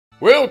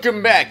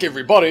Welcome back,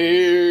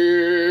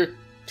 everybody!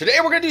 Today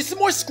we're gonna do some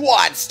more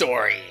squad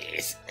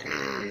stories!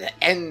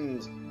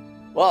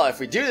 And, well,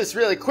 if we do this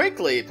really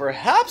quickly,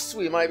 perhaps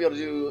we might be able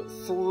to do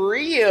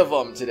 3 of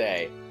them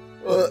today.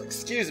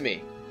 Excuse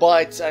me.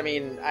 But, I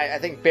mean, I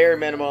think bare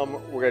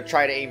minimum, we're gonna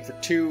try to aim for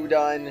 2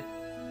 done.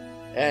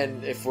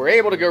 And if we're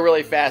able to go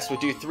really fast, we'll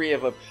do 3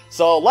 of them.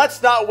 So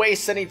let's not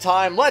waste any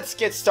time. Let's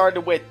get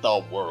started with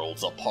the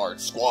Worlds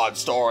Apart Squad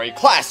Story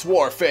Class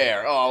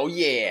Warfare. Oh,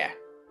 yeah.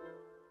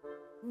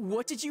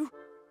 What did you...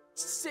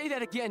 Say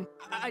that again.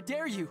 I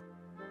dare you.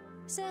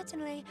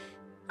 Certainly.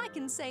 I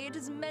can say it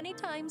as many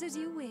times as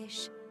you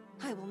wish.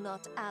 I will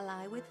not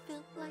ally with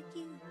filth like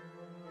you.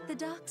 The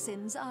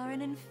Darksins are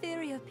an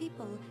inferior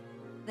people.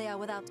 They are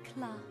without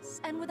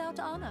class and without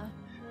honor.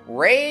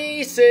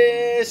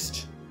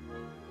 Racist!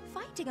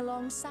 Fighting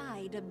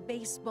alongside a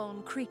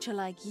base-born creature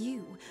like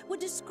you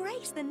would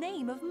disgrace the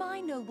name of my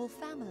noble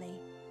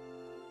family.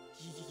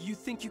 You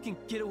think you can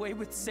get away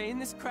with saying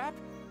this crap?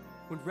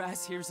 When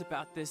Raz hears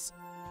about this...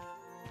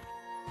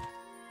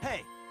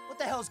 Hey, what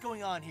the hell's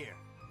going on here?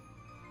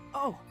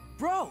 Oh,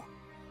 bro!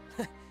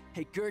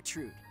 Hey,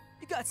 Gertrude,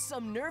 you got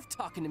some nerve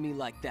talking to me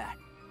like that.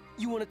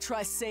 You want to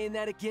try saying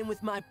that again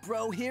with my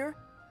bro here?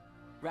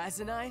 Raz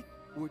and I,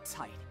 we're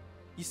tight.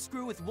 You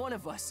screw with one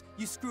of us,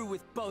 you screw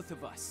with both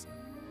of us.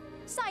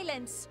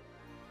 Silence!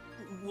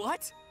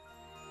 What?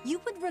 You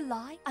would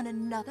rely on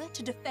another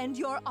to defend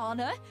your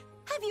honor?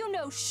 Have you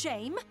no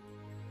shame?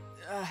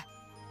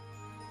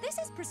 This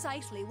is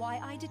precisely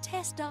why I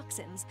detest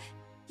Darksins.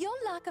 Your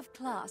lack of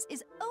class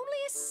is only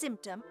a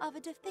symptom of a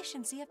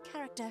deficiency of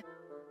character.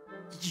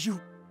 You...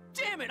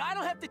 Damn it, I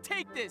don't have to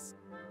take this!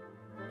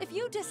 If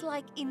you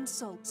dislike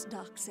insults,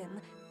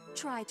 Darksin,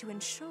 try to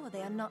ensure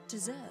they are not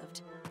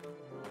deserved.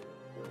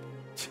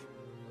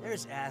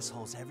 There's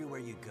assholes everywhere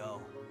you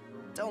go.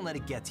 Don't let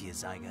it get to you,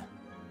 Zyga.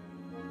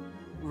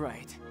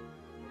 Right.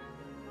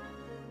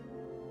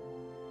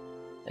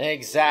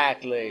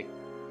 Exactly.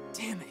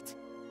 Damn it.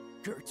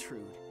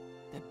 Gertrude.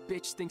 That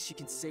bitch thinks she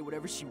can say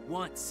whatever she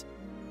wants.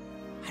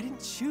 I didn't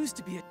choose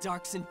to be a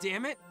Darksin,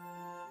 damn it!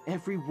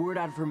 Every word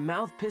out of her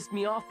mouth pissed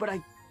me off, but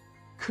I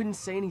couldn't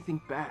say anything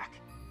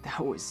back.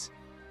 That was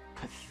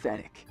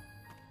pathetic.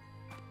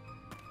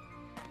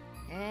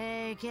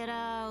 Hey,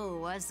 kiddo,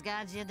 what's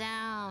got you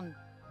down?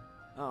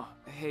 Oh,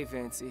 hey,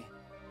 Vancy.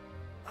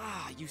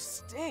 Ah, you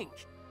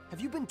stink!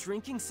 Have you been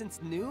drinking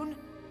since noon?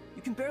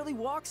 You can barely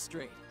walk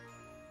straight.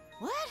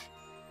 What?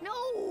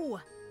 No!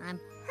 I'm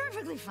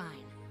perfectly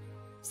fine.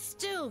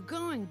 Still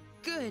going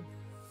good.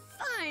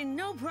 Fine,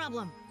 no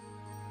problem.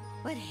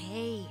 But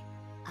hey,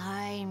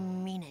 I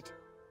mean it.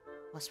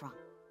 What's wrong?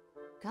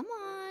 Come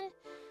on.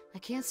 I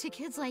can't see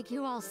kids like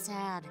you all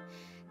sad.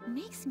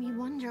 Makes me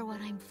wonder what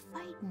I'm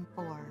fighting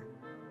for.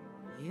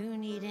 You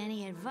need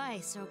any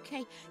advice,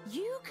 okay?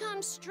 You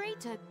come straight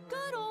to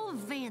good old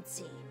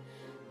Vancy.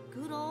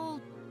 Good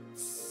old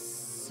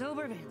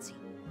sober Vancy.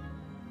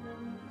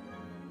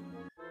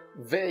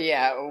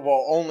 Yeah,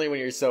 well, only when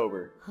you're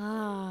sober.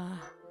 Ah,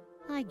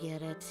 I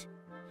get it.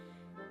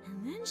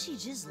 And then she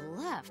just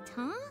left,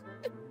 huh?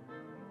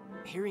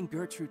 Hearing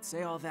Gertrude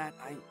say all that,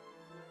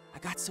 I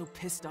got so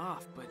pissed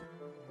off, but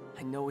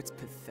I know it's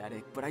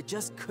pathetic, but I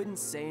just couldn't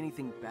say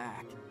anything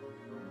back.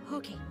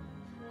 Okay,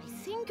 I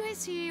think I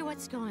see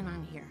what's going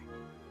on here.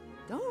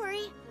 Don't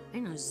worry, I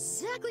know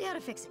exactly how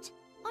to fix it.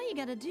 All you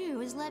gotta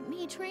do is let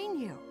me train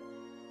you.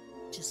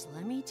 Just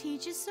let me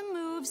teach you some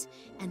moves,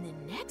 and the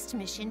next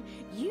mission,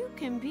 you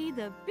can be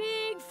the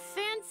big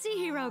fancy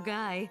hero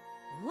guy.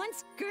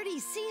 Once Gertie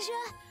sees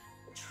ya,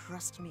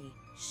 trust me,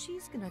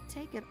 she's gonna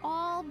take it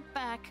all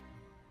back.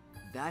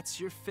 That's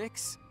your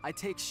fix? I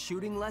take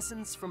shooting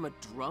lessons from a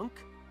drunk?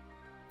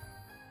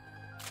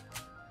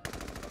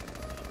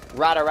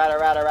 Rada, rada,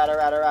 rada, rada,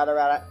 rada, rada,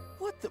 rada.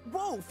 What the?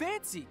 Whoa,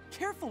 Vancy!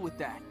 Careful with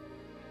that!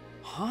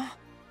 Huh?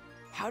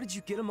 How did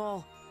you get them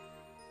all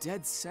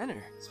dead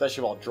center?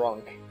 Especially while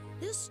drunk.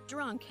 This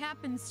drunk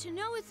happens to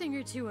know a thing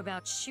or two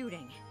about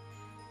shooting.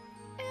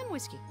 And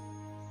whiskey.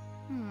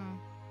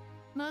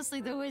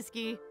 Mostly the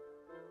whiskey.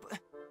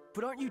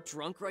 But aren't you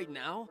drunk right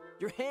now?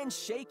 Your hand's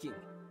shaking.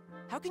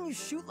 How can you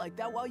shoot like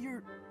that while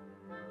you're...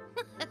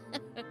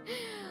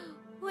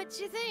 What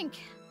you think?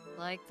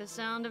 Like the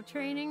sound of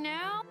training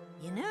now?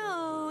 You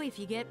know, if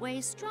you get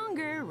way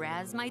stronger,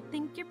 Raz might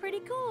think you're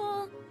pretty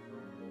cool.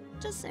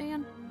 Just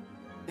saying.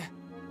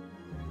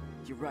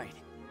 You're right.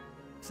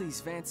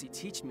 Please, Vancy,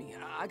 teach me.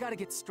 I gotta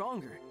get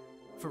stronger.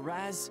 For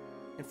Raz,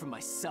 and for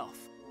myself.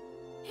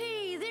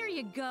 Hey, there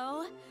you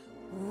go.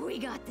 We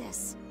got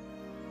this.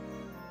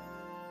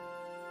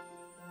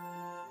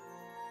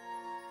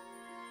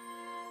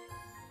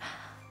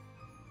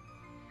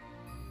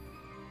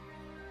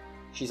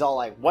 She's all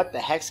like, what the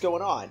heck's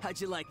going on?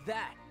 How'd you like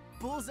that?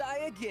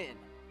 Bullseye again.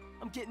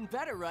 I'm getting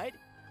better, right?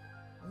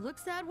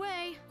 Looks that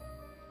way.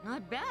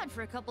 Not bad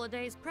for a couple of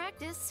days'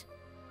 practice.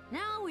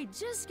 Now we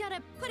just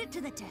gotta put it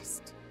to the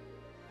test.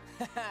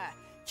 Haha,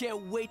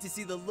 can't wait to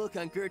see the look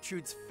on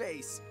Gertrude's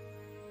face.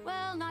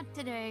 Well, not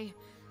today.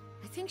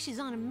 I think she's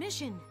on a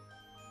mission.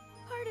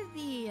 Part of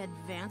the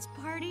advance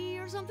party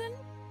or something?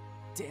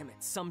 damn it,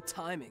 some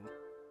timing.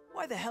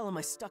 Why the hell am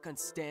I stuck on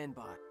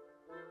standby?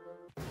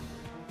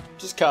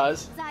 Just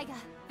cuz. Zyga,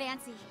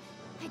 Fancy,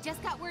 I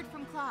just got word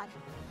from Claude.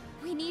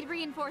 We need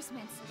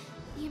reinforcements.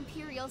 The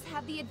Imperials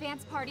have the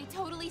advance party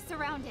totally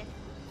surrounded.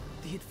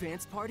 The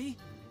advance party?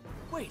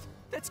 Wait,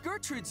 that's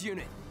Gertrude's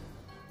unit.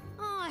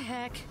 Aw,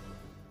 heck.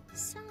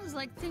 Sounds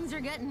like things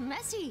are getting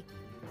messy.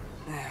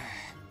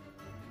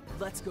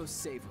 Let's go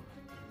save them.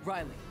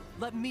 Riley,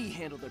 let me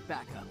handle their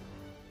backup.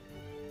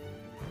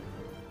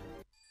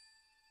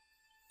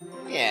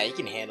 Yeah, you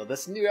can handle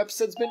this. New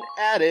episode's been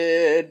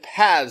added.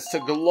 Paths to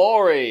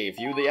Glory.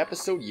 View the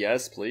episode,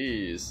 yes,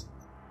 please.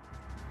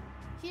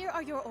 Here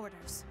are your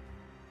orders.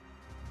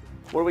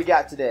 What do we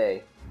got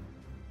today?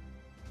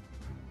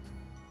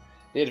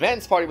 The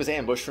advance party was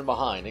ambushed from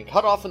behind and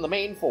cut off from the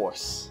main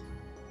force.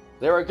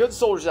 There are good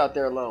soldiers out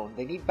there alone.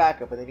 They need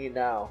backup, and they need it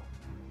now.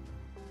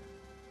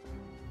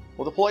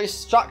 We'll deploy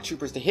shock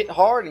troopers to hit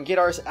hard and get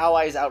our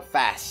allies out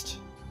fast.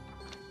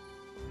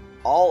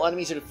 All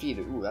enemies are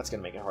defeated. Ooh, that's going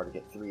to make it hard to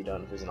get 3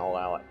 done if there's an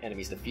all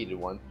enemies defeated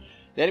one.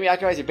 The enemy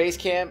occupies your base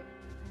camp.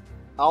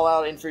 All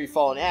out infantry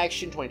fall in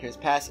action. 20 turns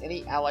pass.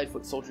 Any allied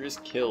foot soldier is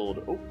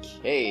killed.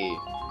 Okay.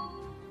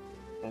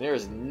 And there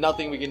is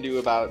nothing we can do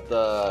about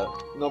the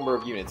number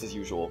of units as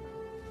usual.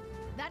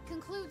 That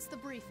concludes the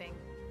briefing.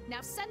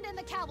 Now send in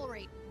the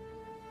cavalry.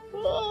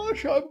 Oh,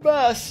 try my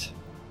best.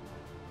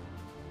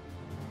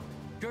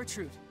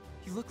 Gertrude,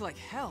 you look like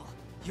hell.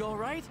 You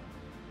alright?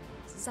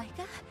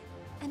 Zyga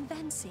and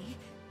Fancy,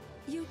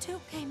 you two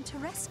came to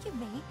rescue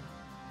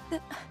me.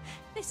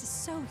 This is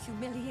so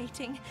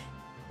humiliating.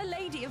 A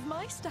lady of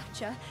my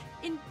stature,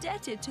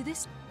 indebted to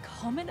this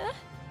commoner?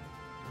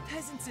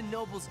 Peasants and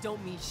nobles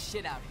don't mean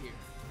shit out here.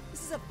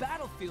 This is a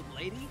battlefield,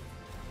 lady.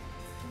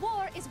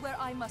 War is where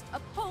I must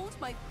uphold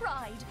my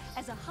pride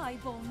as a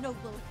highborn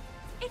noble.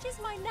 It is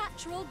my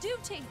natural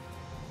duty.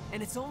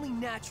 And it's only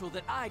natural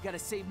that I gotta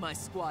save my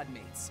squad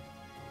mates.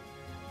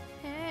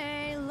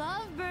 Hey,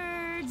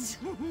 lovebirds!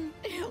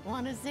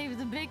 Want to save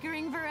the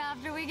bickering for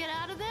after we get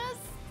out of this?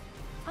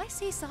 I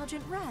see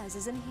Sergeant Raz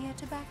isn't here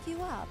to back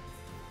you up.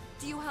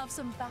 Do you have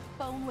some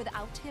backbone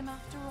without him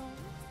after all?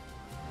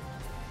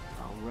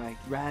 Alright,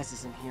 Raz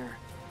isn't here.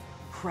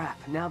 Crap,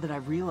 now that I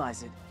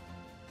realize it,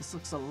 this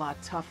looks a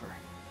lot tougher.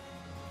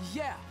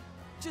 Yeah,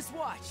 just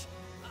watch.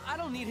 I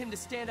don't need him to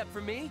stand up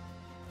for me.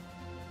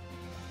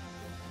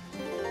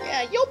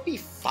 Yeah, you'll be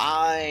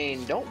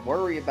fine. Don't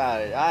worry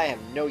about it. I have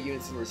no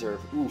units in reserve.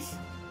 Oof.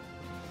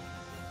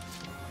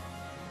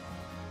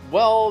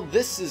 Well,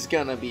 this is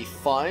gonna be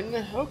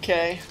fun.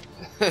 Okay.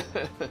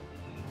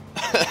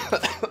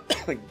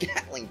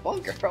 Gatling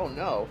bunker. Oh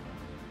no.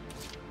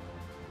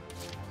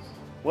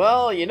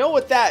 Well, you know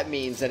what that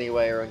means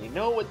anyway, or you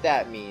know what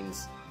that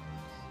means.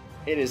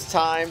 It is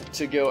time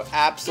to go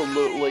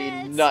absolutely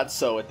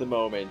nutso at the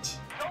moment.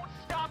 Don't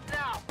stop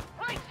now!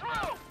 Right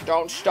through!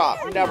 Don't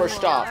stop. Never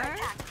stop.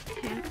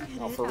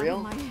 Oh, for real?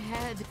 My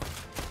head.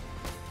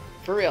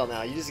 For real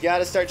now. You just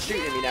gotta start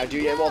shooting at me now, do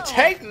you? Well,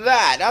 take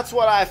that! That's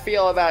what I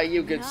feel about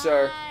you, good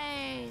sir.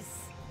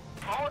 Nice.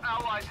 All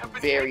allies have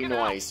been Very taken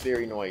out. nice.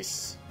 Very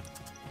nice.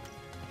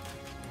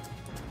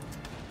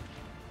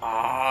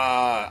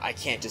 Ah, I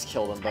can't just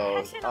kill them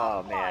both.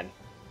 Oh, man.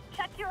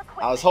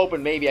 I was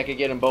hoping maybe I could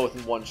get them both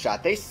in one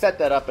shot. They set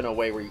that up in a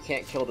way where you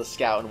can't kill the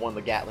scout and one of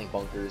the Gatling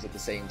bunkers at the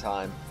same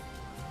time.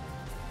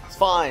 It's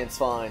fine, it's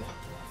fine.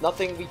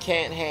 Nothing we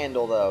can't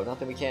handle, though.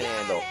 Nothing we can't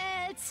handle.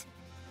 I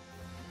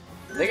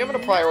think I'm going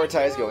to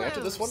prioritize going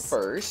after this one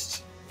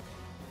first.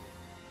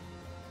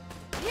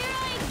 Here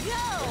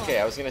I go. Okay,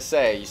 I was going to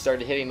say, you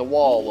started hitting the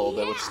wall a little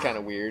bit, which is kind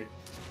of weird.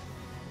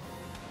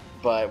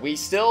 But we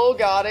still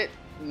got it.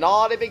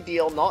 Not a big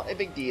deal, not a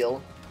big deal.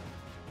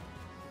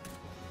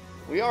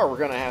 We're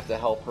gonna have to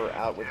help her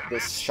out with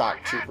this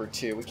shock trooper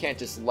too. We can't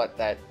just let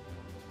that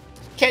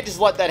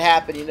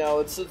happen, you know.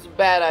 It's a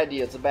bad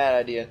idea. It's a bad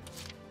idea.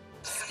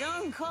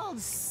 Stone cold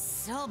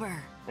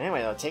sober.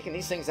 Anyway, though, taking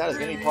these things out is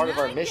gonna be part of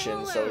our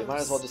mission, so we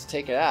might as well just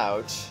take it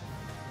out.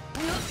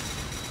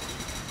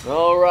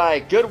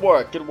 Alright, good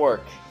work, good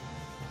work.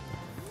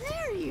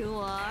 There you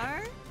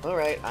are.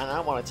 Alright, and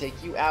I want to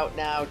take you out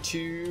now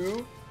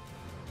too.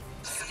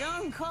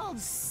 Stone cold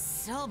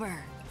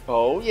sober.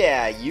 Oh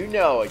yeah, you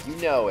know it, you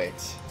know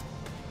it.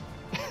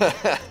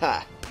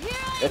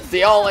 It's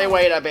the only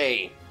way to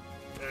be.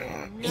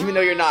 Even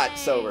though you're not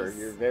sober,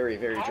 you're very,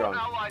 very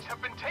drunk. All allies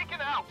have been taken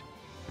out.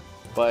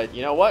 But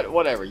you know what?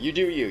 Whatever. You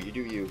do you. You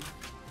do you.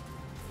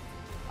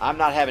 I'm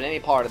not having any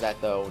part of that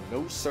though.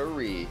 No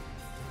siree.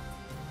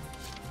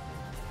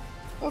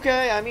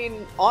 Okay, I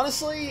mean,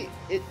 honestly,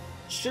 it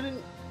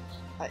shouldn't...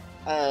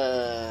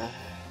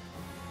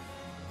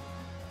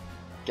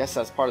 Guess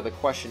that's part of the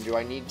question. Do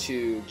I need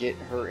to get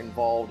her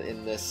involved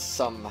in this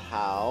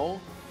somehow?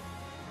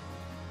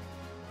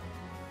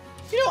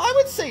 You know, I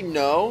would say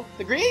no.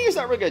 The Grenadier's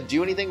not really going to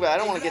do anything, but I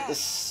don't want to get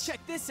this... Check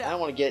this out. I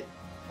don't want to get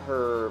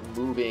her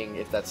moving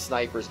if that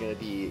sniper's going to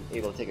be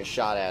able to take a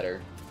shot at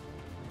her.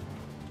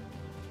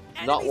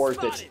 Not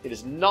worth it. It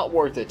is not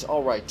worth it.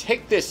 Alright,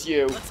 take this,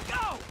 you. Let's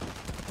go!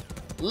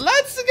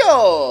 Let's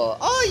go!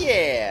 Oh,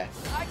 yeah!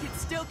 I can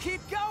still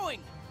keep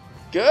going.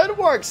 Good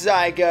work,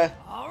 Zyga.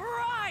 All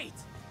right.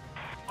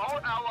 All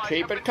allies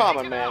Keep have it been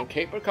coming, taken man. out.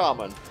 Keep it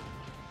coming.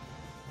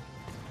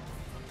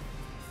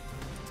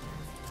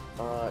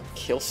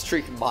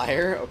 Killstreak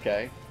Meyer.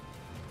 Okay.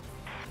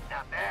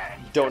 Not bad.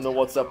 Don't know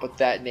what's up with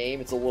that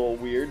name. It's a little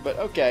weird, but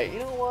okay. You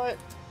know what?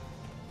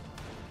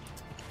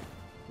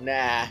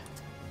 Nah.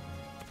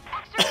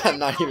 I'm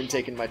not even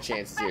taking my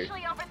chances here.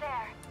 Especially over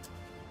there.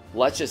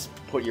 Let's just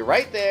put you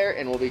right there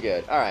and we'll be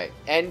good. Alright.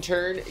 End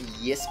turn.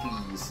 Yes,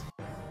 please.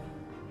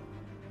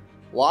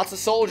 Lots of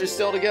soldiers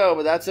still to go,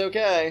 but that's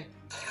okay.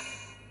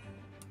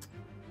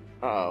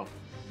 Uh-oh.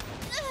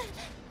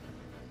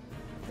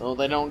 Well,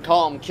 they don't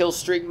call him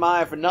Killstreak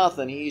Meyer for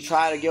nothing. He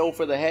tried to go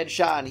for the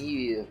headshot and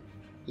he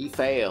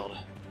failed.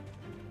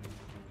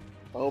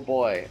 Oh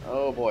boy.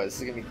 Oh boy. This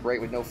is gonna be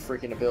great with no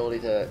freaking ability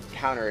to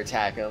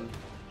counterattack him.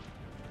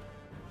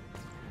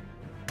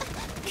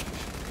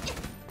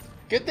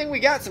 Good thing we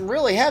got some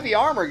really heavy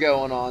armor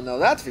going on, though,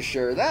 that's for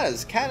sure. That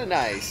is kind of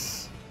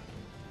nice.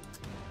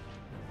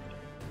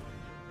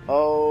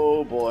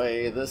 Oh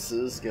boy, this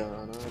is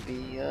gonna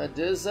be a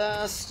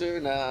disaster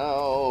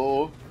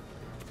now.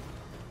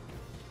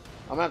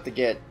 I'm gonna have to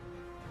get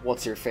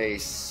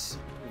what's-her-face,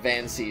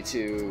 Vancy,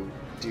 to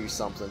do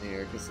something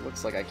here, because it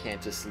looks like I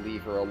can't just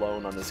leave her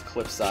alone on this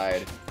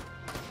cliffside.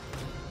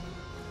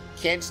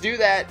 Can't do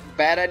that.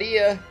 Bad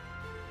idea.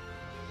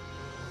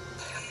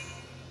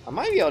 I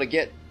might be able to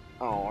get...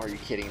 Oh, are you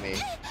kidding me?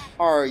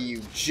 Are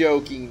you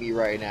joking me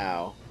right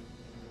now?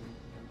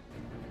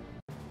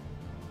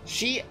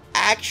 She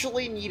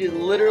actually needed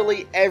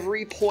literally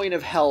every point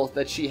of health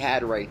that she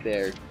had right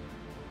there.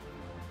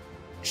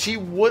 She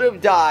would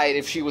have died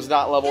if she was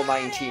not level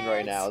 19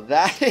 right now.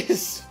 That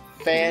is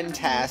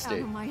fantastic. Out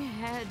of my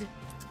head.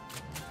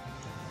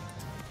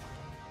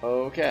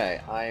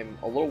 Okay, I'm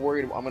a little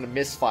worried I'm going to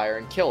misfire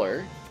and kill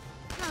her.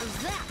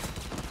 How's that?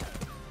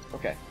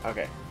 Okay,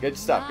 okay. Good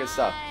stuff, good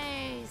stuff.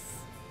 Nice.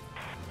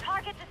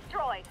 Target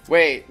destroyed.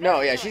 Wait,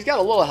 no, yeah, she's got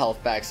a little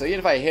health back, so even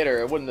if I hit her,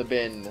 it wouldn't have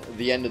been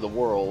the end of the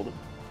world.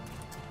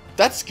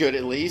 That's good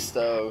at least,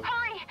 though.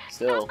 Hurry.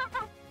 Still.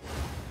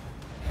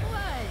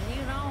 What?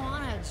 You don't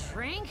want a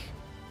drink?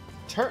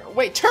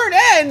 Wait, turn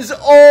ends?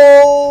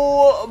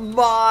 Oh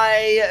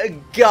my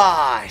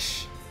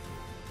gosh.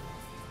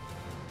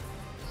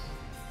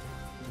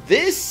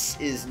 This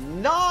is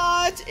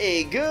not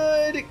a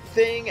good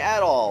thing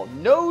at all.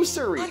 No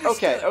siree.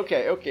 Okay,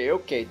 okay, okay,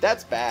 okay.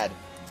 That's bad.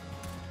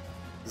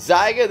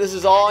 Zyga, this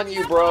is all on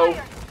you, bro.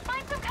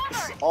 Find some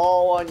This is cover.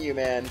 all on you,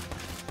 man.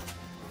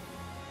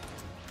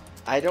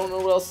 I don't know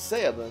what else to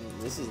say other than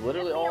this is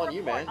literally all on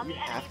you, man. You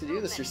have to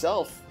do this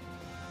yourself.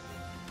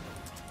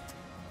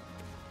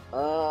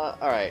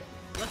 Alright.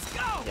 Let's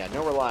go. Yeah,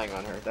 no relying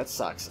on her. That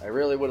sucks. I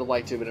really would have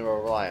liked to have been able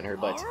to rely on her,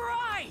 but All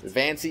right.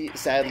 Vancy,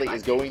 sadly,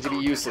 is going to be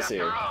useless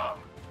here.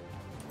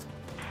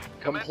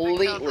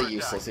 Completely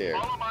useless here.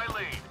 Follow my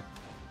lead.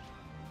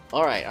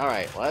 Alright,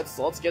 alright.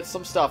 Let's get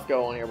some stuff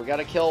going here. We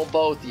gotta kill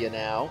both of you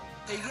now.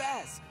 Hey,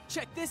 Raz,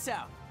 check this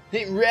out.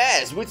 Hey,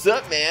 Raz, what's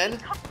up, man?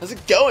 How's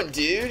it going,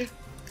 dude?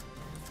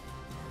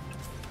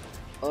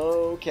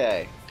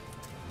 Okay.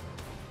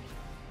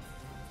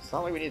 It's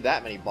not like we need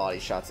that many body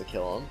shots to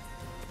kill him.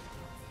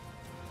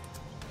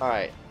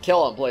 Alright,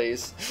 kill him,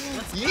 please.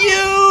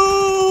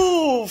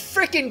 You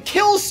frickin'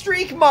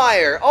 Killstreak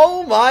Meyer!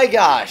 Oh my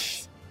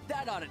gosh!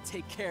 That ought to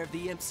take care of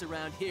the imps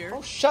around here.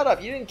 Oh, shut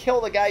up. You didn't kill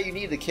the guy you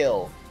need to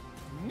kill.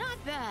 Not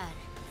bad.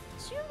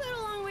 You got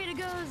a long way to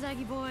go,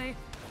 Zaggy boy.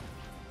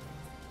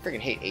 Freaking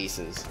hate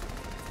aces.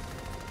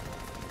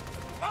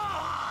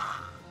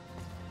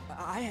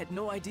 I had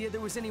no idea there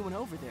was anyone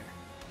over there.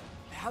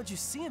 How'd you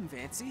see him,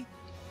 Vancy?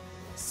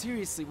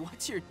 Seriously,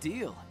 what's your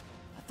deal?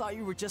 I thought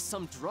you were just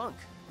some drunk.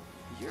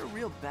 You're a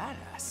real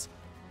badass.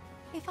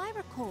 If I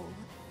recall,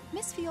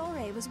 Miss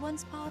Fiore was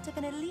once part of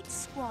an elite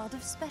squad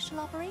of Special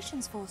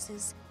Operations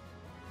Forces.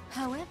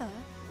 However,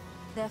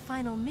 their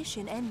final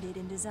mission ended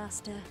in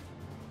disaster.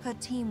 Her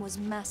team was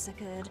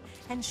massacred,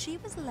 and she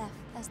was left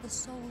as the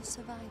sole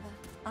survivor.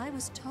 I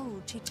was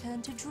told she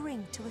turned to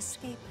drink to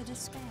escape the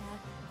despair.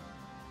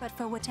 But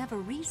for whatever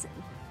reason,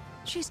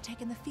 she's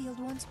taken the field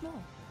once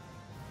more.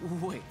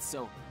 Wait,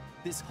 so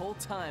this whole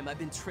time I've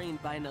been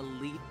trained by an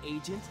elite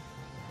agent?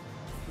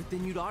 But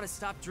then you'd ought to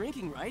stop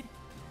drinking, right?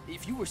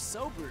 If you were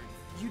sober,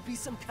 you'd be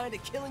some kind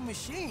of killing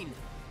machine.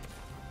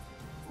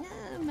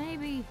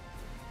 Maybe.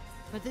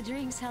 But the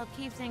drinks help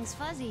keep things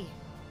fuzzy.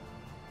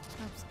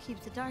 Helps keep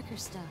the darker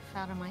stuff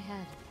out of my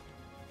head.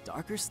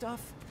 Darker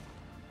stuff?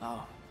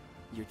 Oh,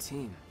 your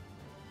team.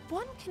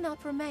 One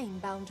cannot remain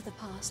bound to the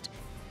past.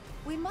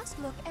 We must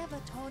look ever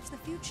towards the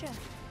future.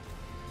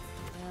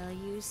 Well,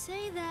 you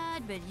say that,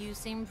 but you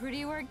seem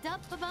pretty worked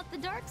up about the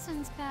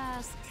Darkson's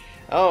past.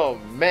 Oh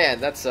man,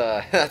 that's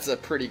a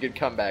pretty good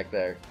comeback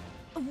there.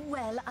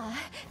 Well,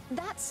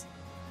 that's...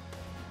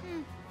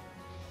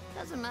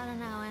 Doesn't matter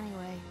now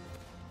anyway.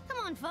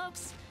 Come on,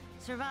 folks.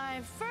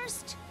 Survive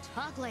first,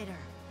 talk later.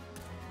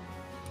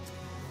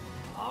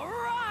 All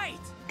right.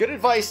 Good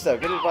advice, though.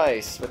 Good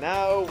advice. But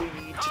now we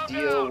need to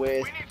deal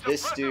with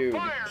this dude.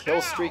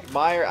 Killstreak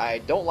Meyer, I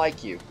don't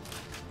like you.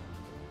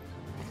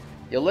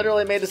 You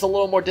literally made this a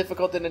little more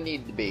difficult than it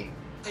needed to be.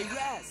 Hey,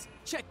 Raz,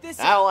 check this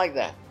I don't like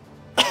that.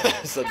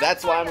 So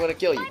that's why I'm going to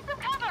kill you.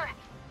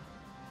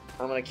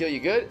 I'm going to kill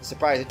you good.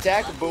 Surprise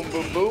attack. Boom,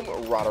 boom, boom.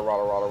 Rada,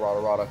 rada, rada, rada,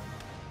 rada.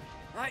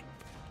 I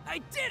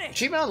did it!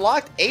 Achievement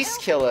unlocked. Ace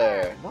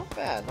Killer. Not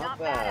bad, not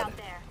bad.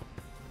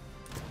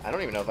 I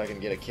don't even know if I can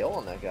get a kill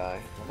on that guy.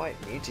 I might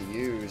need to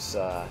use,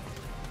 I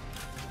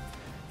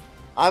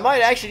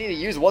might actually need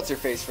to use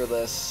What's-Her-Face for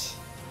this.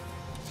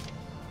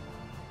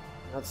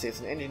 Let's see,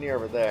 it's an engineer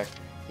over there.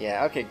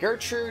 Yeah, okay,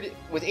 Gertrude,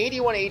 with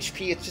 81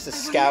 HP, it's just a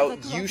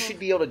scout. You should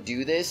be able to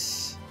do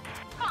this.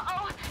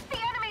 Uh-oh, the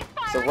enemy's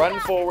So firing run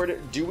back. forward,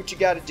 do what you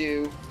gotta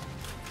do.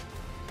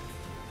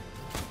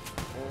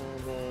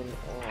 And then,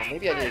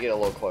 maybe I need to get a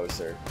little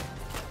closer.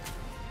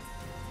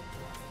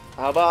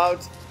 How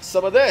about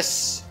some of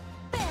this?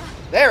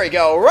 There we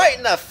go, right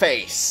in the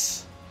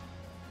face.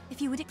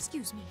 If you would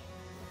excuse me.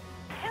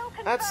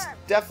 That's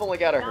definitely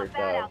gotta hurt,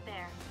 though.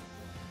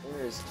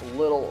 There's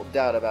little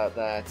doubt about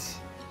that.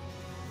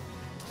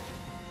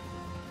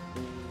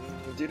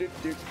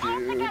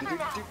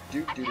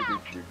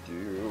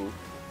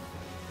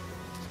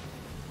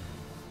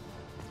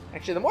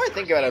 Actually, the more I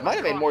think about it, it might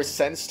have made more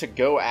sense to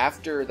go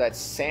after that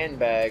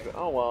sandbag.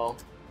 Oh well.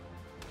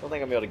 I don't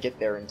think I'm gonna be able to get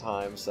there in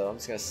time, so I'm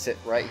just gonna sit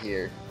right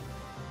here.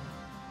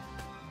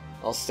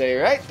 I'll stay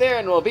right there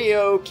and we'll be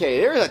okay.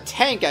 There's a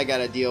tank I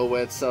gotta deal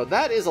with, so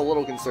that is a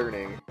little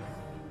concerning.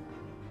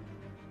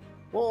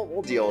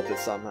 We'll deal with it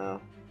somehow.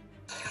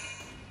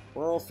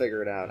 We'll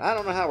figure it out. I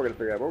don't know how we're gonna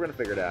figure it out, but we're gonna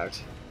figure it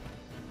out.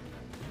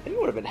 I think it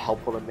would have been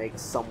helpful to make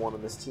someone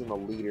on this team a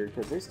leader,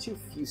 because there's too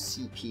few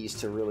CPs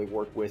to really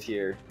work with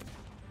here.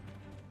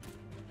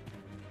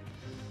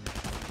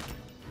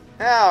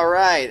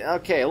 Alright,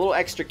 okay, a little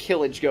extra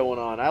killage going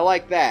on. I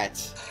like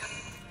that.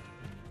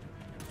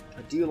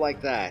 I do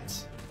like that.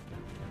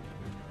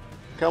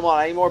 Come on,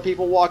 I need more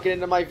people walking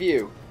into my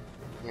view.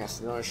 Yes,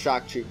 another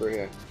shock trooper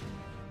here.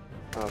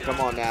 Oh, come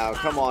on now,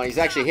 come on, he's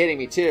actually hitting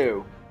me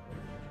too.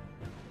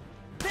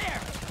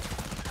 There.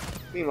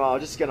 Meanwhile,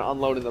 just gonna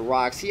unload in the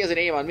rocks. He has an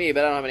aim on me,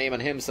 but I don't have an aim on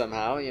him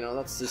somehow. You know,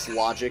 that's just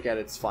logic at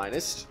its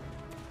finest.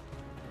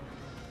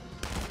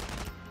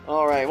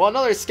 Alright, well,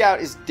 another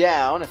scout is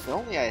down. If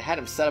only I had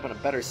him set up in a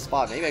better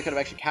spot. Maybe I could have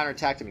actually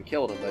counterattacked him and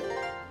killed him, but...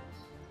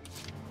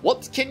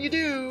 What can you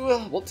do?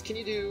 What can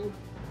you do?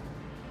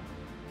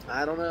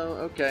 I don't know.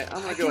 Okay,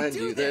 I'm gonna go ahead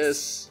and do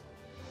this.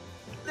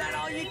 That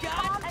all you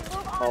got?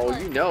 Oh,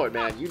 you know it,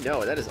 man. You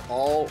know it. That is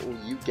all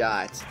you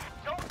got.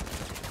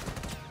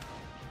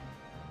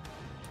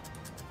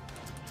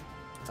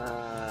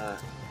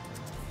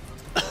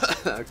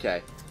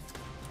 Okay.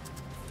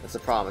 That's a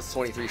problem. It's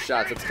 23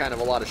 shots. That's kind of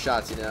a lot of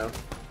shots, you know.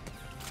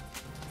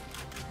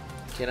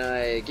 Can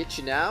I get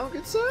you now,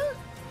 good sir?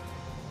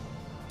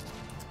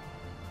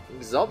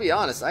 Because I'll be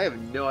honest, I have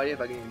no idea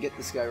if I can even get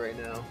this guy right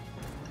now.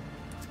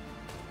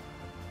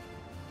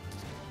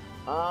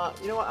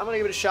 You know what? I'm gonna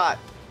give it a shot.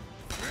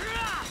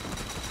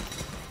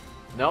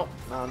 Nope,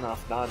 not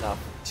enough, not enough.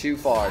 Too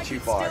far, too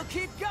far.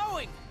 Still keep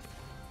going.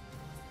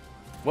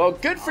 Well,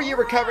 good for you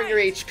recovering your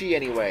HP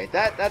anyway.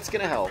 That's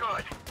gonna help.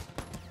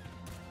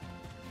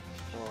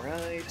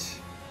 Alright.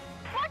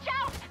 Watch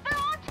out! They're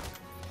on!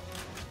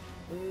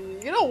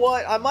 You know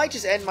what? I might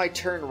just end my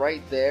turn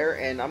right there,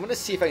 and I'm gonna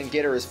see if I can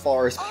get her as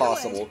far as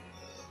possible.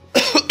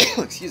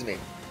 Excuse me.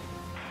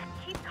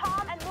 Keep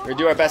calm and move We're gonna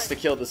do our best to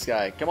kill this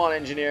guy. Come on,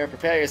 engineer,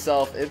 prepare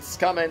yourself. It's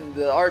coming.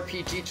 The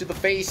RPG to the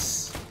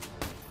face.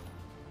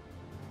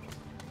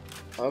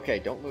 Okay,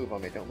 don't move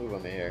on me. Don't move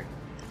on me here.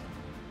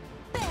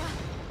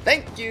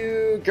 Thank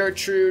you,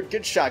 Gertrude.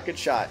 Good shot. Good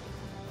shot.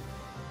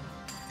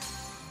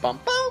 Bum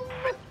bum.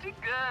 Pretty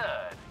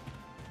good.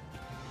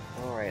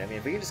 All right. I mean,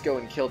 if we can just go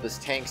and kill this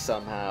tank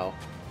somehow,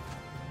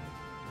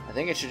 I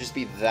think it should just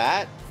be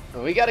that.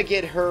 And we got to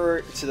get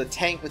her to the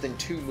tank within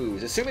 2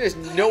 moves. Assuming there's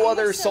no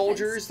other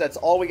soldiers, that's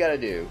all we got to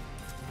do.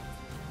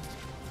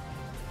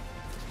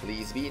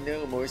 Please be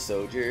no more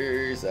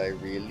soldiers. I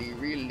really,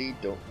 really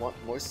don't want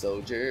more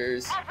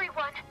soldiers.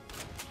 Everyone!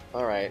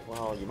 Alright,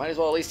 well, you might as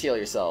well at least heal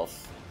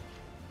yourself.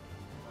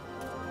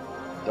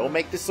 Don't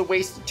make this a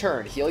wasted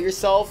turn. Heal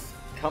yourself,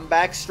 come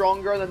back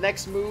stronger on the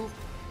next move,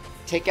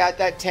 take out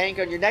that tank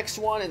on your next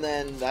one, and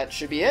then that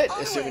should be it,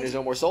 assuming there's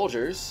no more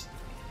soldiers.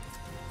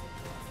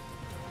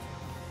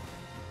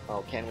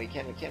 Oh, can we?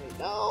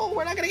 No,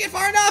 we're not gonna get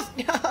far enough!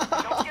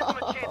 Don't give them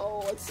a chance.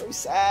 Oh, it's so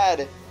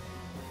sad.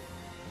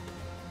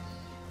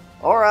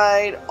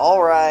 Alright,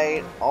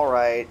 alright,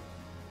 alright.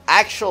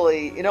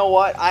 Actually, you know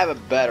what? I have a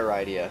better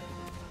idea.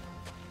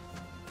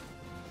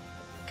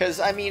 Because,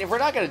 I mean, if we're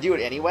not going to do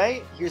it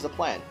anyway, here's the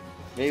plan.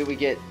 Maybe we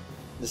get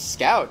the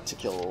scout to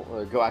kill,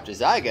 or go after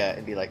Zyga,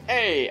 and be like,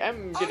 hey,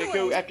 I'm going to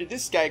go after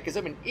this guy because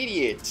I'm an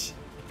idiot.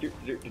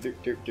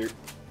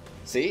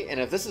 See? And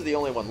if this is the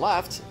only one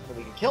left, then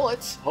we can kill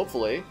it,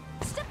 hopefully.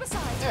 Step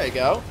aside. There you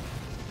go.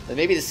 Then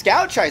maybe the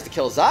scout tries to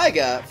kill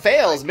Zyga,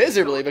 fails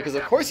miserably, because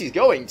of course he's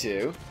going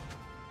to.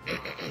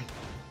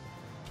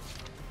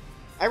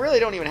 I really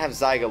don't even have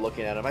Zyga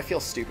looking at him. I feel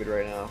stupid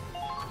right now.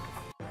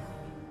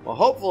 Well,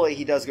 hopefully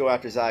he does go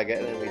after Zyga,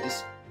 and then we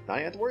just not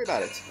even have to worry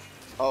about it.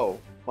 Oh,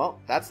 well,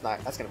 that's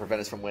gonna prevent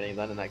us from winning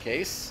then in that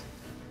case.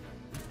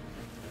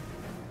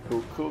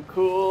 Cool, cool,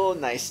 cool.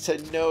 Nice to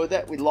know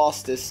that we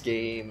lost this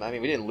game. I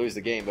mean, we didn't lose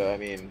the game, but I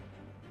mean,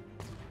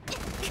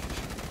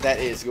 that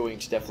is going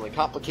to definitely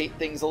complicate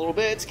things a little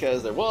bit,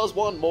 because there was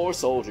one more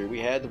soldier we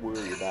had to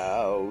worry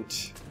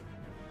about.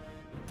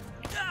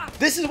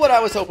 This is what I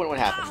was hoping would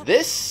happen.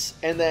 This,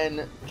 and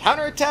then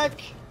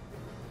counterattack,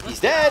 he's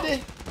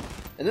dead,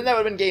 and then that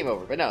would have been game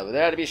over. But no,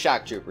 there had to be a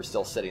shock trooper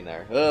still sitting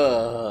there.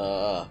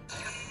 Ugh.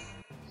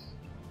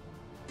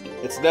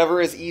 It's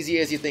never as easy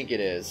as you think it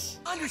is.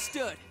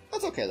 Understood.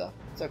 That's okay, though.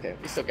 It's okay.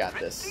 We still got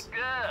this.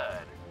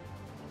 Good.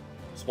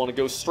 Just want to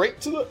go straight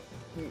to the...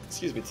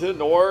 Excuse me, to the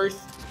north.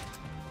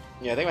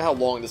 Yeah, think about how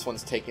long this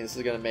one's taking. This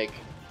is going to make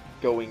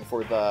going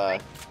for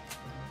the...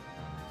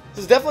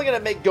 This is definitely going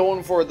to make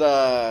going for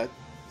the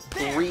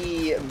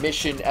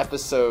 3-mission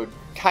episode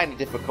kind of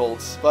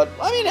difficult. But,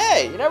 I mean,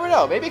 hey, you never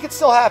know. Maybe it could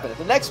still happen. If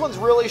the next one's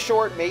really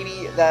short, maybe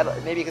it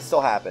could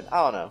still happen. I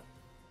don't know.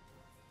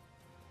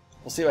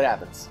 We'll see what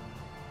happens.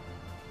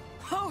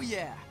 Oh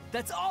yeah,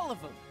 that's all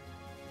of them.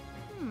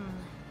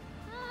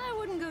 I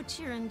wouldn't go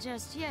cheering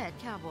just yet,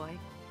 cowboy.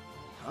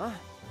 Huh?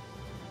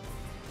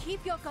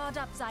 Keep your guard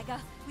up, Zyga.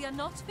 We are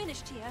not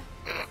finished here.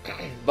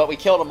 But we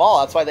killed them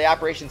all. That's why the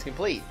operation's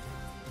complete.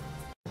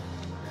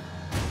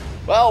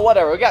 Well,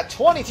 whatever. We got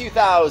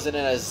 22,000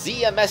 in a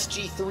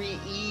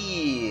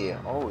ZMSG-3E.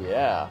 Oh,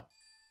 yeah.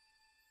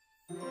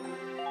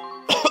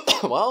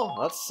 Well,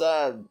 let's,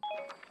 I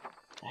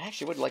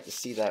actually would like to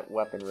see that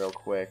weapon real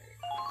quick.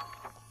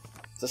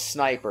 It's a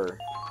sniper.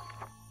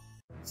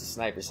 It's a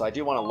sniper, so I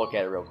do want to look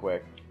at it real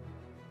quick.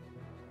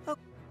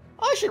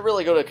 I should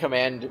really go to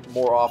command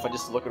more often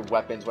just to look at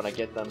weapons when I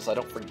get them so I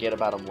don't forget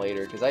about them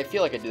later, because I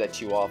feel like I do that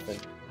too often.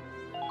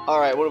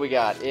 Alright, what do we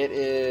got? It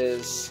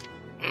is...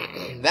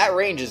 that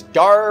range is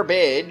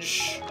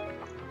garbage.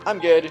 I'm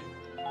good.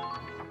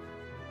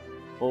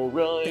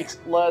 Alright,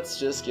 let's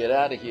just get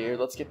out of here.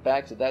 Let's get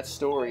back to that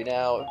story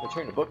now.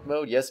 Return to book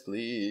mode, yes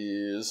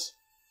please.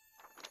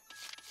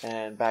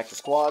 And back to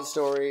squad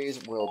stories.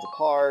 We'll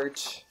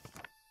depart.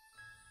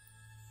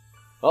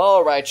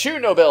 Alright, true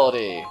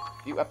nobility.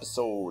 New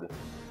episode.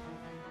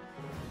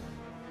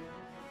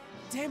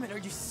 Damn it, are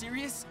you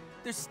serious?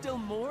 There's still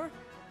more?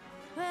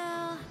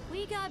 Well,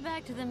 we got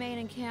back to the main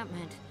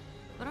encampment,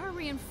 but our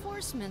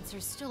reinforcements are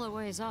still a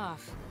ways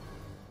off.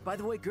 By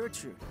the way,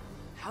 Gertrude,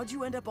 how'd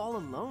you end up all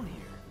alone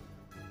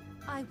here?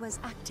 I was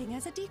acting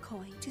as a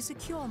decoy to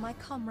secure my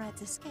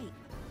comrades' escape.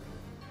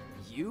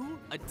 You?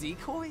 A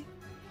decoy?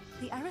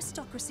 The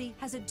aristocracy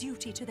has a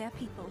duty to their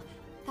people.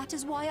 That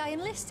is why I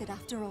enlisted,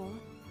 after all.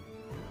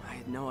 I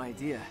had no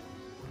idea.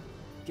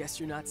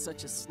 Guess you're not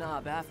such a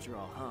snob after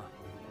all, huh?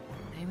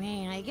 I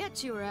mean, I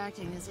get you were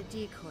acting as a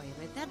decoy,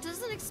 but that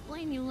doesn't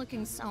explain you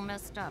looking so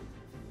messed up.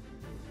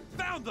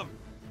 Found them!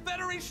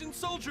 Federation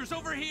soldiers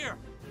over here!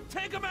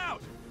 Take them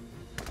out!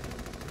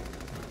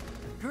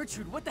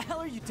 Gertrude, what the hell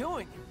are you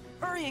doing?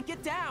 Hurry and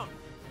get down!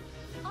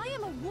 I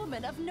am a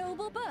woman of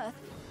noble birth.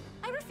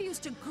 I refuse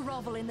to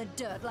grovel in the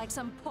dirt like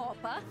some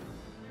pauper.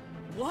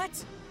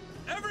 What?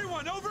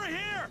 Everyone, over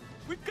here!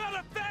 We've got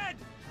a fed!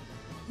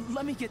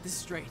 Let me get this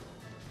straight.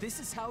 This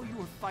is how you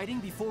were fighting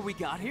before we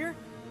got here?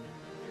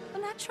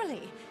 Well,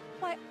 naturally.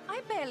 Why,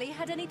 I barely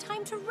had any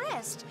time to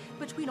rest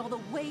between all the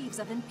waves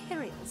of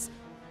Imperials.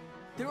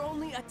 They're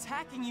only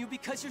attacking you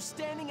because you're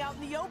standing out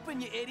in the open,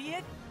 you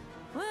idiot!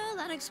 Well,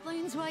 that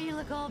explains why you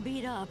look all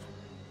beat up.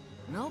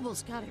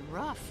 Noble's got it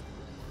rough.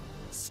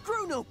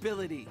 Screw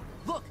nobility!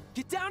 Look,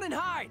 get down and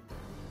hide!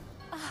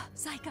 Ah,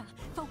 Zyga,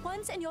 for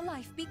once in your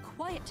life, be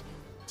quiet.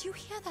 Do you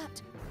hear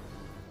that?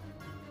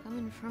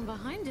 Coming from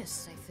behind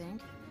us, I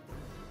think.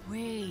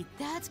 Wait,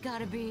 that's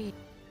gotta be...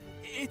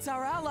 It's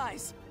our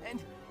allies!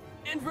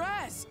 And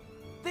Raz!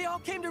 They all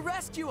came to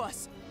rescue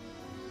us!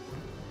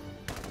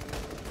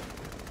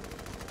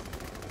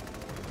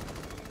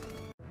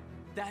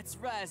 That's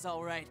Raz,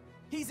 alright.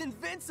 He's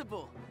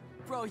invincible!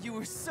 Bro, you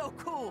were so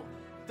cool!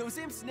 Those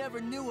imps never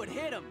knew what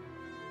hit him!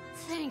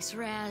 Thanks,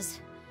 Raz.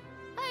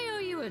 I owe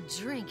you a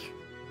drink.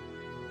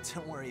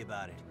 Don't worry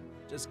about it.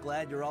 Just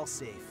glad you're all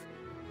safe.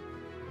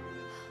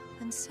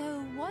 And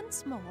so,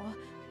 once more,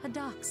 a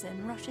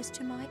Darkson rushes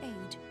to my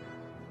aid.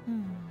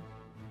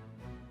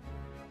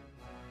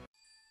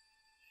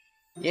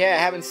 Yeah,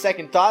 having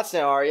second thoughts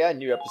now, are ya? A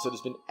new episode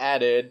has been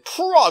added.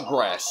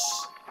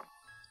 Progress!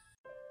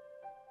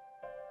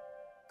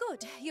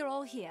 Good, you're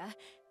all here.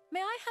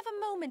 May I have a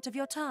moment of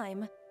your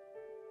time?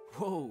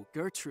 Whoa,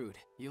 Gertrude,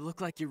 you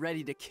look like you're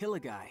ready to kill a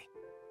guy.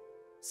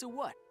 So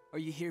what, are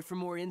you here for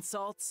more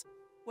insults?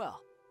 Well,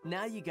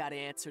 now you gotta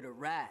answer to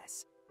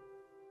Raz.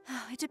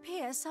 It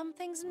appears some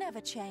things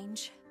never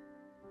change.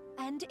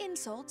 And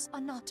insults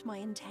are not my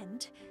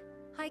intent.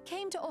 I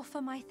came to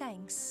offer my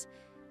thanks,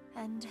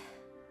 and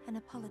an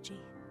apology.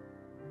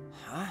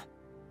 Huh?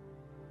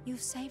 You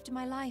saved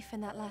my life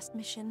in that last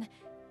mission,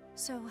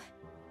 so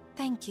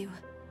thank you.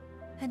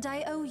 and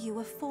I owe you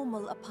a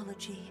formal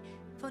apology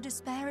for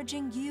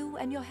disparaging you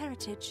and your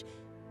heritage.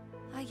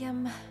 I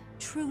am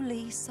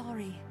truly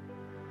sorry.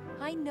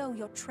 I know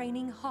you're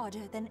training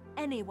harder than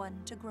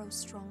anyone to grow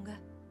stronger.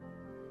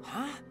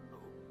 Huh?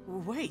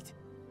 Wait,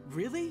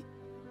 really?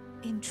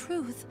 In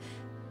truth,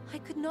 I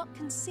could not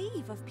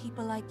conceive of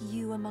people like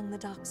you among the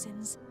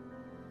Darksins.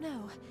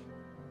 No,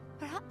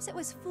 perhaps it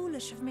was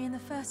foolish of me in the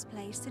first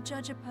place to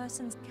judge a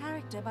person's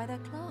character by their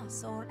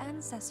class or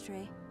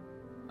ancestry.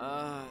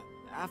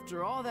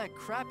 After all that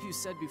crap you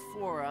said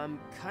before, I'm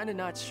kinda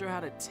not sure how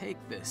to take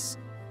this.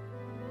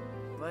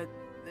 But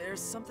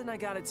there's something I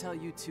gotta tell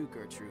you too,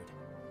 Gertrude.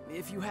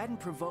 If you hadn't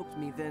provoked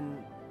me,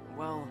 then,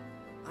 well,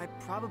 I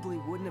probably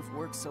wouldn't have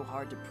worked so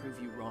hard to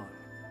prove you wrong.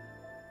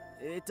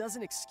 It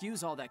doesn't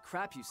excuse all that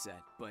crap you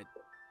said, but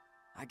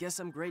I guess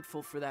I'm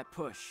grateful for that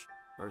push,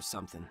 or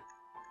something.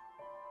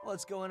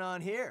 What's going on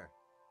here?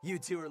 You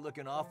two are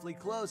looking awfully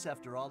close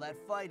after all that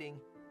fighting.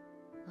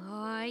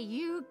 Aw,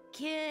 you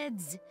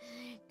kids.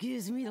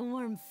 Gives me the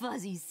warm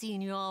fuzzies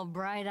seeing you all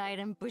bright-eyed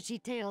and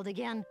bushy-tailed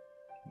again.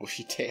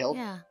 Bushy-tailed?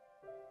 Yeah.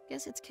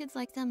 Guess it's kids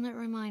like them that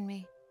remind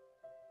me.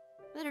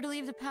 Better to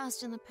leave the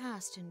past in the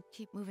past and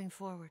keep moving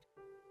forward.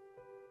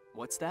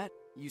 What's that?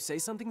 You say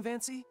something,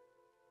 Vancy?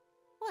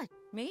 What,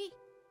 me?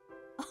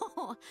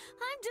 Oh,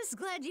 I'm just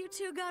glad you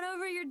two got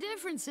over your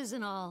differences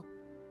and all.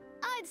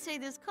 I'd say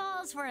this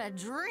calls for a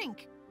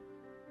drink.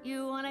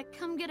 You wanna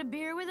come get a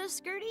beer with us,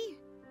 Gertie?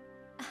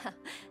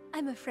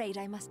 I'm afraid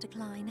I must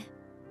decline.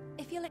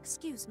 If you'll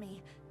excuse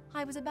me,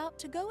 I was about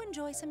to go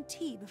enjoy some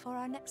tea before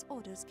our next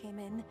orders came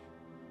in.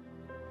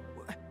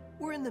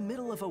 We're in the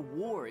middle of a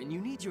war and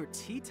you need your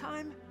tea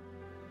time?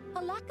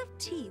 A lack of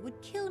tea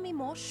would kill me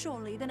more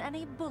surely than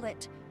any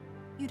bullet.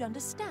 You'd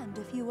understand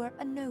if you were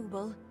a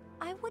noble.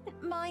 I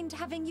wouldn't mind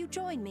having you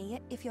join me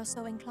if you're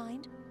so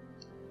inclined.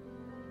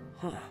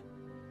 Huh.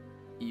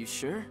 You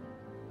sure?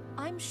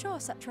 I'm sure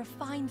such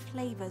refined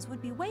flavors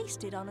would be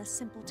wasted on a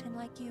simpleton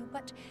like you,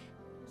 but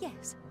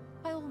yes,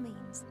 by all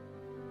means.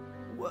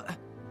 What?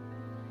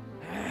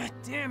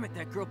 Damn it,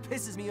 that girl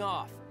pisses me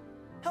off.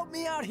 Help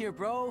me out here,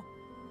 bro.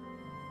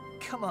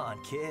 Come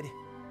on, kid.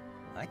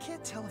 I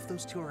can't tell if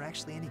those two are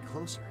actually any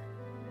closer.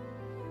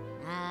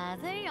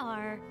 They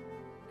are.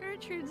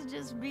 Gertrude's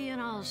just being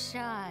all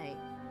shy.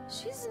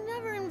 She's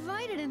never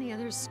invited any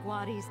other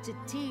squatties to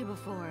tea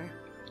before.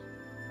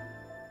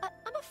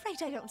 I'm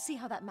afraid I don't see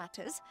how that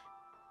matters.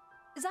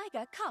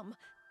 Zyga, come.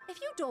 If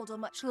you dawdle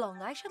much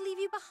longer, I shall leave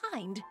you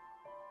behind.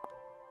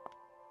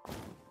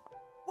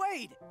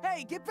 Wait!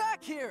 Hey, get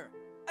back here!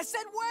 I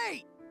said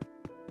wait!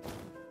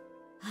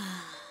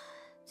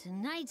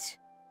 Tonight,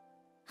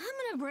 I'm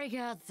gonna break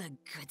out the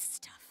good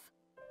stuff.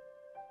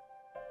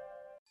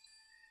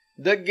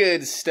 The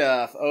good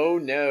stuff. Oh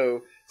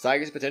no.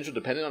 Zyga's potential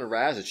dependent on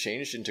Raz has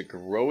changed into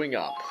growing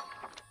up.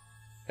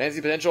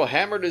 Fancy potential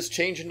hammered is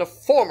changed into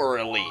former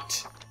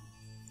elite.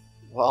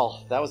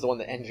 Well, that was the one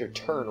that ended your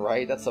turn,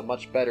 right? That's a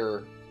much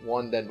better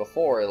one than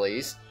before, at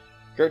least.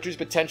 Gertrude's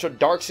potential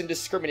Darksin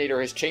Discriminator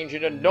has changed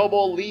into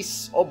Noble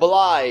Lease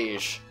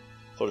Oblige.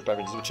 Soldier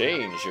preferences have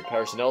changed. Your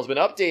personnel has been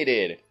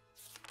updated.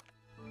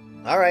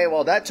 Alright,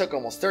 well that took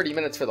almost 30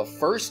 minutes for the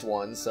first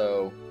one,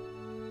 so...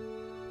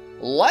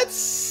 let's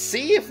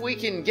see if we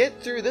can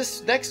get through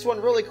this next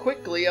one really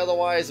quickly,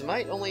 otherwise it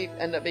might only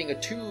end up being a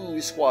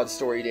 2-squad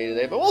story day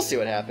today, but we'll see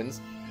what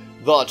happens.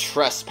 The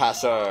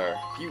Trespasser.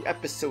 View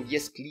episode,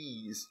 yes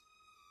please.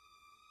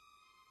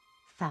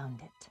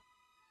 Found it.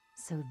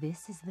 So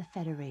this is the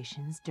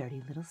Federation's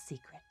dirty little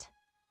secret.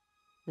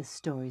 The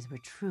stories were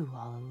true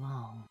all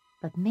along,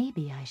 but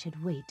maybe I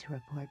should wait to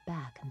report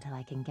back until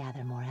I can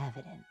gather more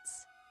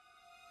evidence.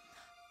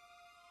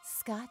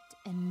 Scott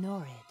and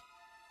Norid.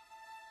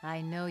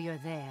 I know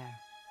you're there.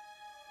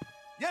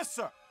 Yes,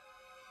 sir!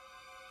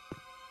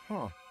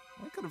 Huh.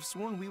 I could have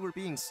sworn we were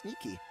being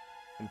sneaky.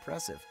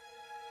 Impressive.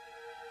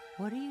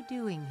 What are you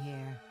doing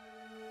here?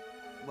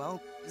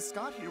 Well,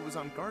 Scott here was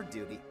on guard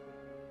duty,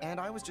 and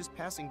I was just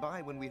passing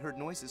by when we heard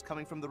noises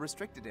coming from the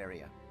restricted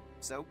area.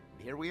 So,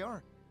 here we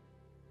are.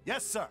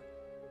 Yes, sir!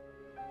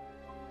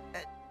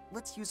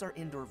 Let's use our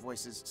indoor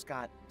voices,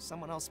 Scott.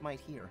 Someone else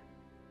might hear.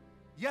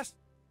 Yes!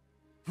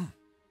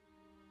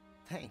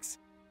 Thanks.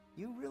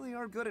 You really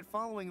are good at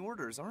following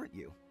orders, aren't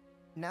you?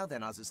 Now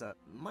then, Azusa,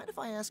 mind if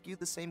I ask you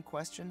the same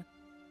question?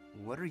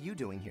 What are you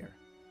doing here?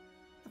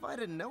 If I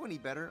didn't know any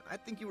better,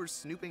 I'd think you were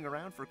snooping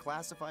around for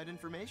classified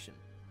information.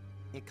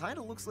 It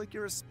kinda looks like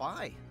you're a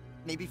spy.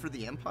 Maybe for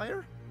the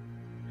Empire?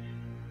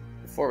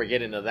 Before we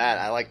get into that,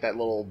 I like that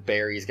little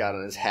bear he's got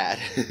on his hat.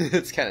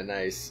 It's kinda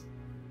nice.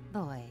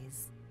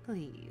 Boys,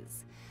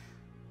 please.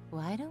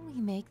 Why don't we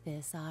make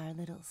this our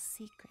little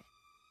secret?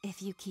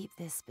 If you keep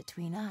this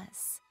between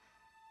us,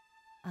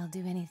 I'll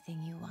do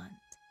anything you want.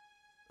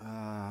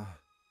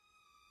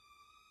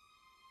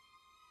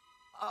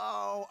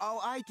 Oh,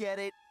 I get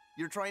it.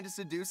 You're trying to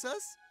seduce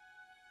us?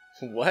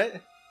 What?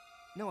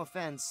 No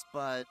offense,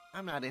 but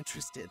I'm not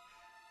interested.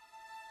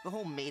 The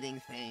whole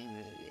mating thing,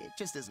 it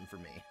just isn't for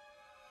me.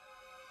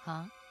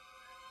 Huh?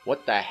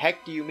 What the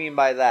heck do you mean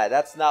by that?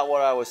 That's not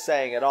what I was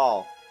saying at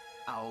all.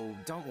 Oh,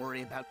 don't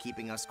worry about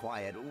keeping us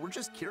quiet. We're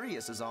just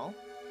curious is all.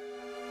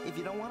 If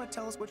you don't want to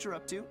tell us what you're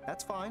up to,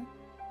 that's fine.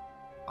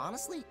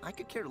 Honestly, I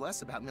could care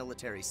less about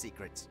military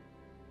secrets.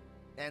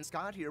 And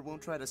Scott here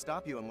won't try to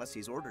stop you unless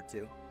he's ordered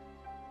to.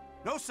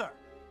 No, sir.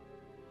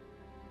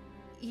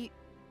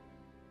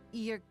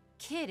 You're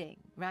kidding,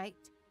 right?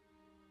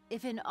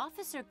 If an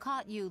officer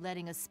caught you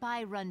letting a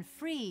spy run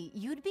free,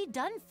 you'd be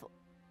done for.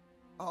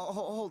 Oh,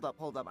 hold up.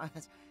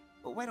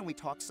 Why don't we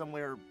talk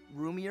somewhere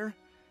roomier?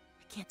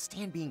 I can't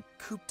stand being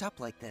cooped up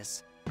like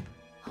this.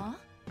 Huh?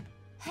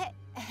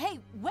 Hey,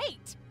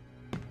 wait!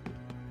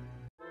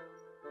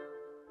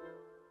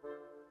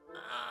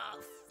 Ah,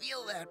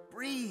 feel that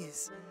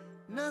breeze.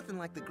 Nothing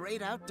like the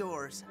great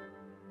outdoors.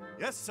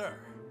 Yes, sir.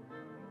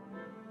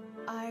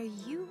 Are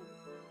you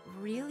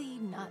really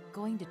not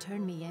going to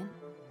turn me in?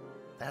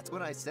 That's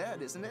what I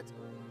said, isn't it?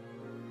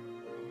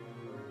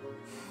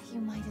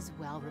 You might as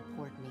well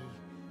report me.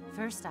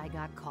 First I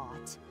got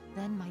caught,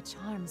 then my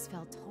charms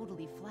fell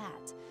totally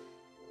flat.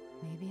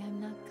 Maybe I'm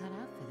not cut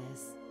out for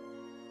this.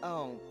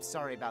 Oh,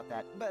 sorry about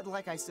that. But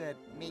like I said,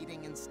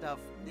 mating and stuff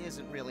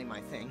isn't really my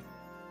thing.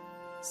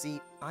 See,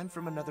 I'm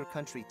from another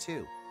country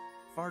too,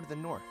 far to the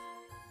north.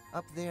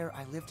 Up there,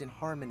 I lived in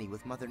harmony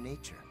with Mother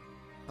Nature.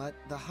 But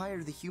the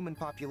higher the human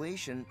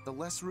population, the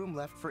less room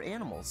left for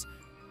animals.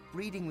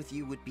 Breeding with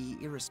you would be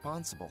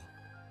irresponsible.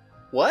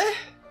 What?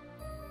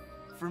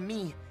 For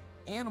me,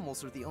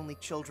 animals are the only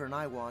children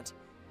I want.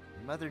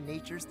 Mother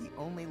Nature's the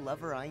only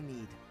lover I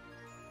need.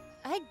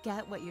 I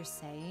get what you're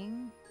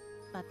saying,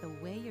 but the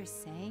way you're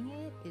saying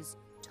it is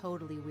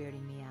totally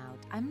weirding me out.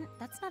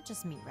 That's not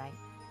just me, right?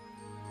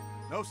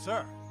 No,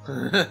 sir.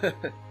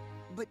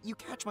 But you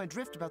catch my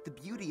drift about the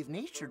beauty of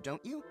nature,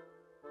 don't you?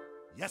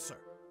 Yes, sir.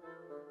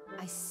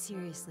 I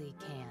seriously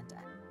can't.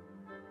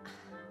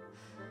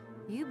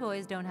 You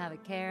boys don't have a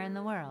care in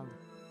the world.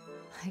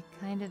 I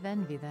kind of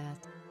envy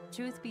that.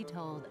 Truth be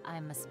told,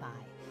 I'm a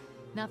spy.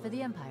 Not for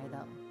the Empire,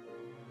 though.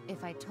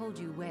 If I told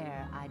you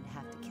where, I'd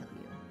have to kill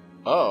you.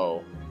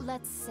 Oh.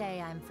 Let's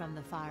say I'm from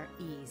the Far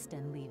East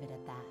and leave it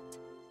at that.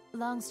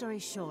 Long story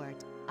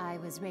short, I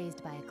was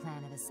raised by a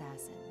clan of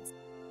assassins.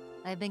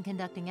 I've been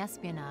conducting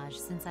espionage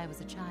since I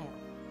was a child.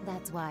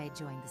 That's why I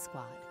joined the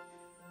squad.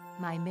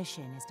 My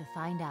mission is to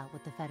find out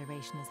what the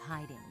Federation is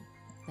hiding,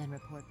 then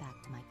report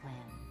back to my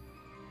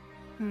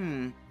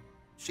clan.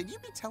 Should you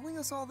be telling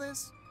us all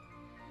this?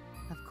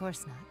 Of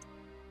course not.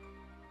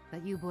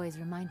 But you boys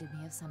reminded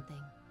me of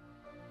something.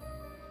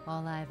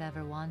 All I've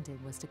ever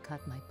wanted was to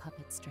cut my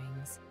puppet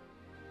strings.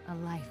 A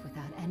life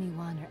without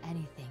anyone or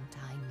anything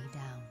tying me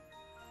down.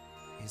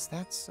 Is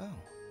that so?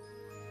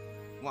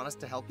 Want us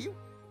to help you?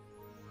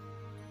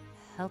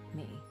 Help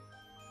me?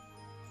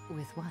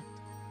 With what?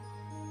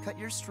 Cut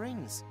your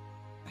strings.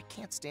 I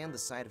can't stand the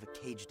sight of a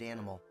caged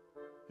animal.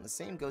 And the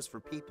same goes for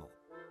people.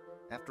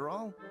 After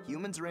all,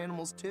 humans are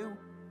animals too.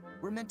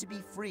 We're meant to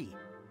be free.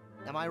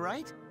 Am I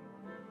right?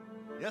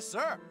 Yes,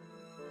 sir.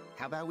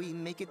 How about we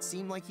make it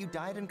seem like you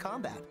died in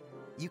combat?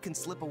 You can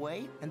slip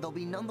away, and they'll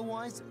be none the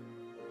wiser.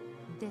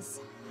 This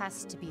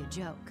has to be a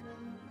joke.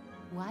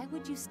 Why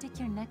would you stick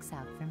your necks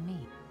out for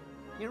me?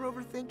 You're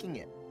overthinking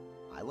it.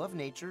 I love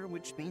nature,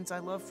 which means I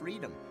love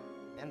freedom.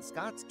 And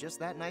Scott's just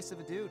that nice of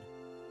a dude.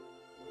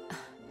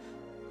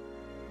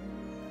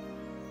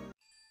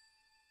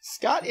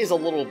 Scott is a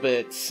little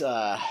bit,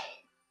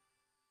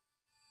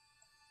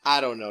 I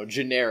don't know,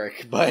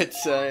 generic, but,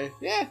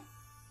 yeah.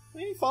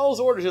 He follows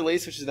orders at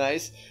least, which is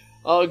nice.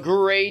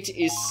 Great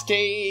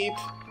escape.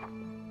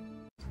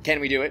 Can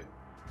we do it?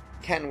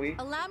 Can we?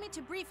 Allow me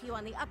to brief you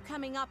on the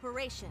upcoming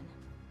operation.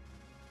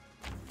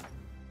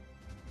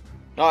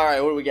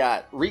 Alright, what do we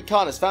got?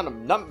 Recon has found a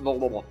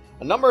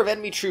number of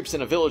enemy troops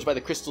in a village by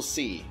the Crystal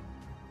Sea.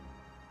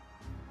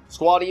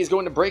 Squad E is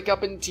going to break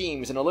up in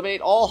teams and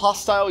eliminate all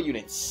hostile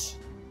units.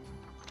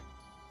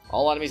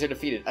 All enemies are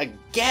defeated.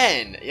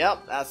 Again!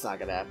 Yep, that's not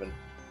gonna happen.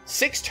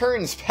 6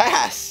 turns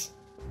pass!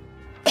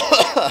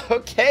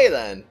 Okay,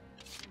 then.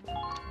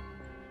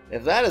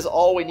 If that is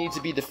all we need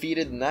to be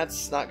defeated, then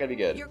that's not gonna be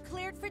good. You're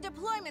cleared for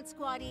deployment,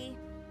 Squad E.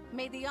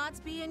 May the odds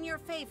be in your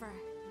favor.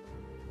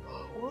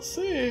 We'll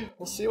see.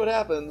 We'll see what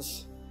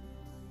happens.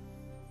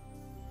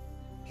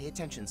 Pay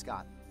attention,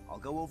 Scott. I'll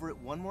go over it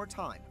one more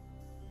time.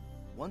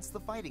 Once the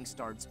fighting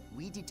starts,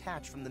 we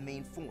detach from the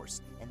main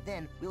force, and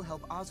then we'll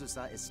help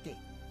Azusa escape.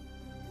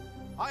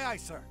 Aye, aye,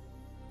 sir.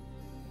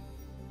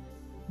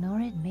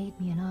 Norrid made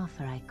me an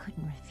offer I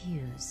couldn't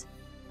refuse.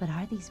 But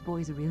are these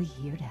boys really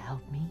here to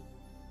help me?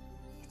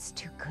 It's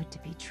too good to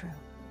be true.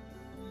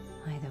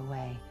 Either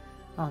way,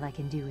 all I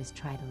can do is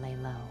try to lay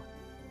low.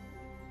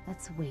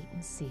 Let's wait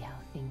and see how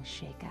things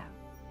shake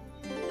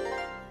out.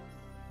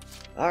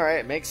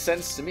 Alright, makes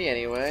sense to me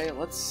anyway.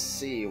 Let's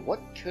see, what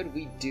could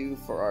we do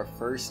for our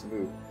first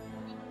move?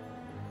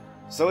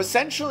 So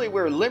essentially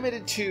we're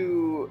limited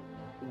to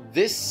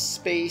this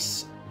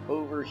space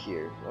over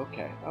here.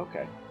 Okay,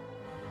 okay.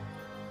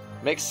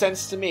 Makes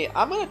sense to me.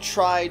 I'm gonna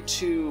try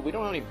to... We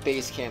don't have any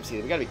base camps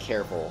either. We gotta be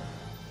careful.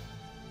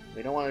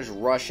 We don't want to just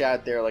rush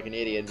out there like an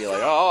idiot and be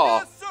like, oh...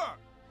 Yes, sir.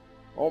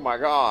 Oh my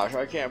gosh,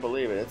 I can't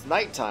believe it. It's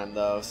nighttime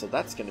though, so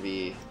that's gonna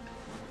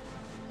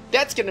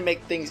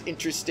make things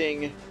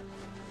interesting.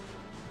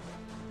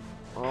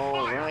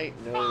 Alright,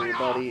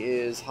 nobody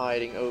is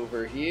hiding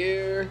over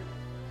here.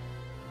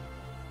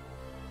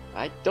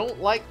 I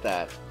don't like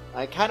that.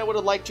 I kinda would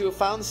have liked to have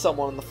found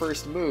someone on the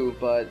first move,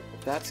 but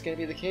if that's gonna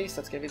be the case,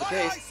 that's gonna be the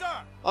case.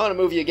 I'm gonna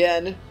move you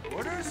again.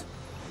 Orders?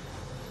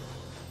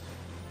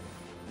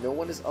 No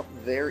one is up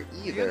there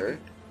either.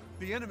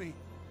 The enemy.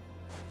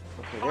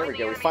 Okay, there we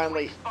go. We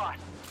finally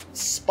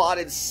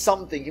spotted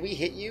something. Can we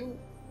hit you?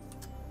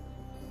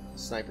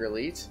 Sniper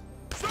Elite.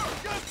 Sir,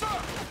 yes,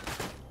 sir.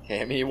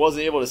 Okay, I mean, he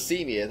wasn't able to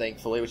see me,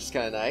 thankfully, which is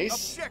kind of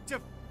nice.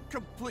 Objective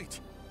complete.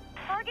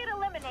 Target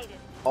eliminated.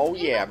 Oh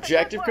yeah,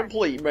 objective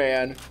complete,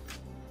 man.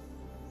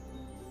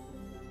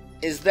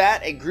 Is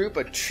that a group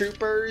of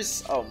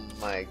troopers? Oh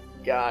my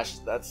gosh,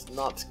 that's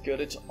not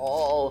good at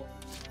all.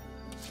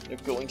 They're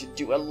going to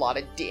do a lot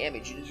of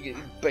damage. It's going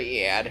to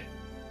be bad.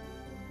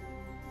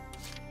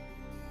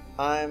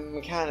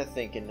 I'm kind of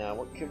thinking now,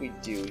 what could we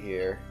do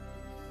here?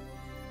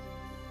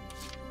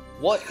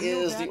 What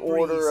is the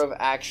order of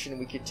action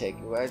we could take?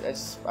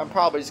 I'm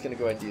probably just going to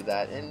go ahead and do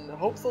that, and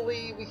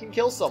hopefully we can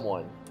kill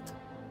someone.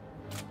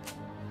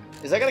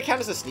 Is that going to count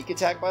as a sneak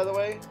attack, by the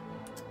way?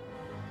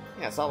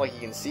 Yeah, it's not like you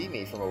can see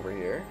me from over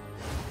here.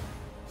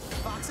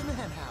 Fox in the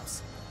hen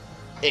house.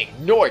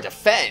 Ignore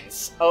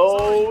defense!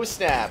 Oh,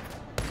 snap.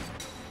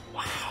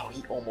 Wow,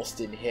 he almost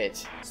didn't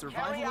hit.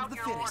 Survival of the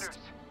fittest.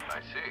 I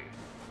see.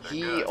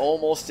 He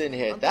almost didn't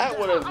hit. That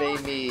would have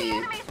made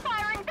me...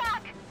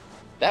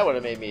 That would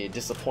have made me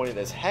disappointed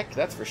as heck,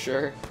 that's for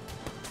sure.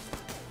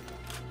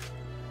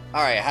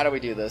 Alright, how do we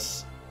do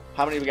this?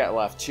 How many we got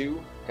left?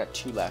 2? Got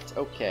 2 left.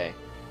 Okay.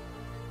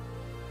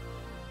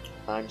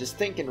 I'm just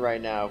thinking right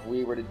now, if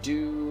we were to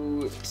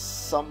do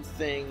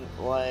something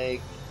like...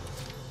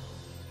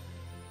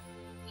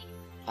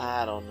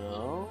 I don't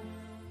know.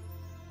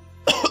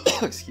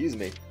 Excuse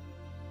me.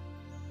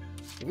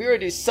 If we were to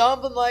do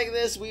something like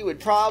this, we would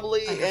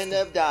probably end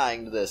up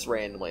dying to this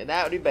randomly, and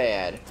that would be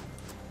bad.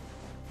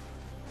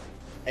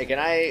 Hey, can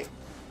I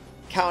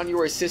count on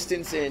your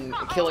assistance in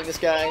killing this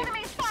guy?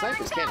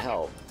 Snipers can't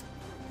help.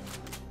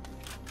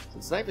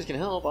 Since snipers can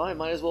help, I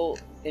might as well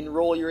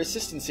enroll your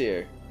assistance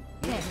here.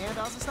 Need a hand,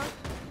 Ozzy?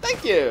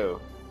 Thank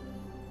you!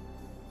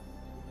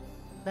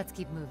 Let's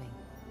keep moving.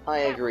 I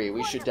agree,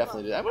 we should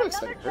definitely do that. I would have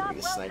expected her to be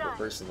a sniper,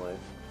 personally.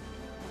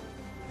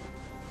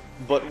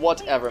 But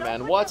whatever,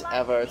 man,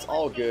 whatever, it's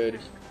all good.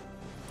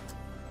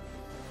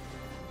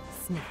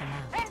 Sniff him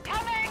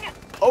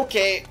out.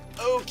 Okay,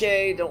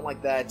 okay, don't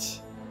like that.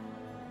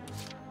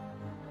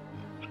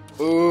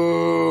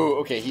 Ooh,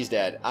 okay, he's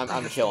dead.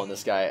 I'm killing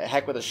this guy.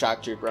 Heck with a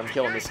shock trooper, I'm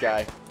killing this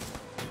guy.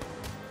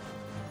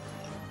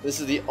 This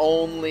is the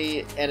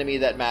only enemy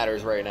that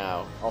matters right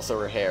now. Also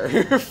her hair.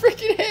 Her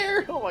freaking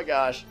hair! Oh my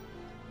gosh.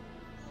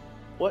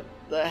 What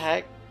the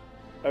heck?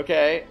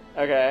 Okay,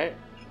 okay.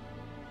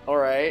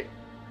 Alright.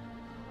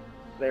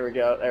 There we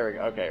go, there we go.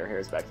 Okay, her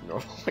hair's back to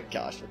normal. Oh my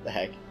gosh, what the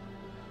heck?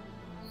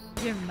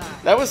 You're mine.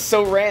 That was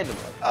so random.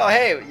 Oh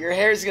hey, your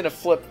hair's gonna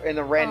flip in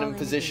a random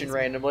position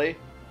randomly.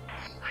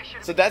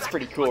 So that's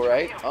pretty cool,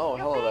 right? Oh,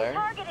 hello there.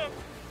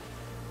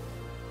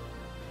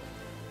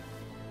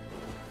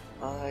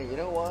 You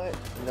know what?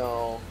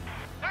 No.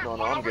 No,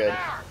 no, I'm good.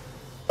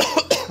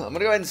 I'm gonna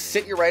go ahead and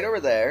sit you right over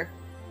there.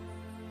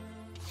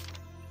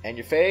 And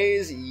your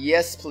phase,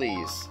 yes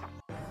please.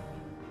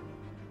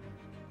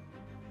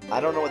 I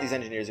don't know what these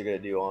engineers are gonna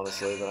do,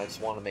 honestly, but I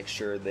just want to make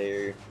sure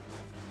they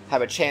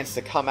have a chance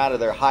to come out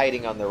of their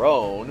hiding on their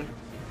own.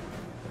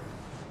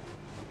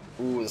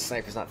 Ooh, the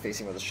sniper's not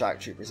facing where the shock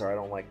troopers are. I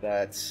don't like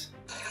that.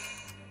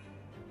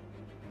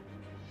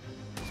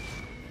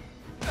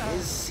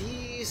 Is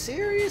he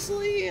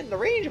seriously in the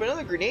range of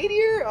another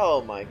Grenadier?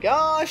 Oh my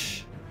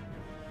gosh.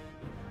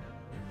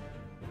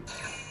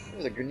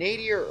 There's a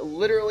Grenadier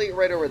literally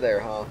right over there,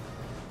 huh? I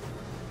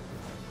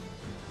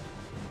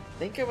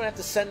think I'm gonna have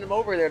to send him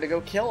over there to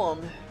go kill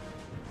him.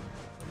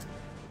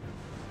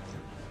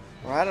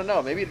 Or I don't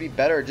know, maybe it'd be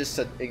better just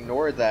to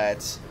ignore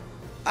that.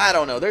 I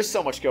don't know, there's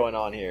so much going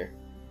on here.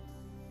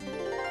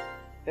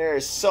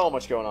 There's so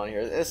much going on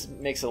here. This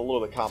makes it a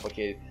little bit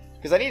complicated.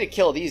 Because I need to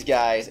kill these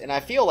guys, and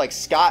I feel like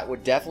Scott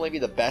would definitely be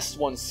the best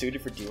one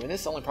suited for doing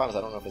this. The only problem is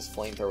I don't know if his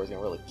flamethrower is going to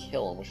really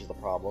kill him, which is the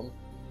problem.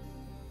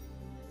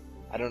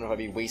 I don't know if I'd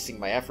be wasting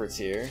my efforts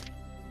here.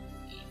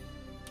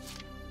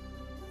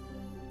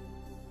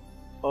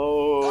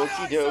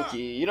 Okie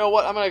dokie. You know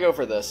what? I'm going to go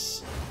for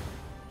this.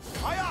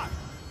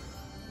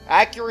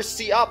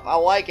 Accuracy up. I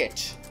like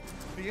it.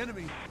 The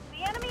enemy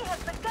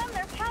has begun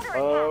their counterattack.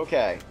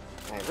 Okay.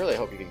 I really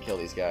hope you can kill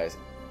these guys.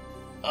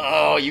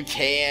 Oh, you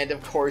can't.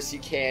 Of course you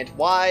can't.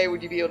 Why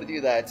would you be able to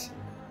do that?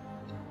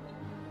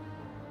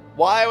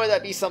 Why would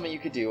that be something you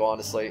could do,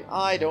 honestly?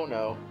 I don't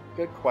know.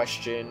 Good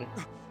question.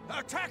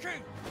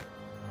 attacking.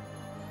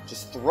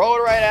 Just throw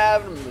it right at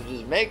them,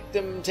 just make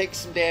them take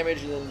some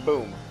damage, and then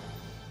boom.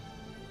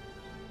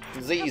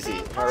 It's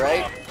easy,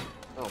 alright?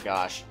 Oh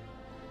gosh.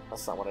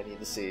 That's not what I need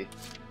to see.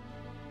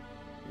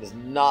 Is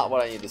not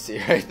what I need to see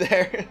right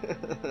there.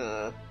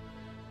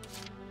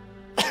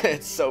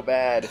 It's so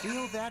bad.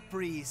 Feel that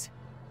breeze.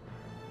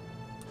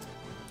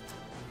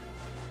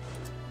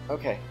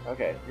 Okay,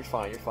 okay, you're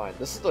fine, you're fine.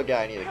 This is the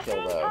guy I need to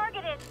kill, though.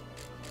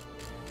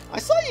 I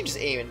saw you just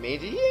aim at me.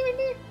 Did you aim at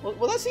me?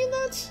 Was I seeing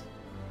that?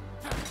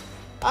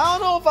 I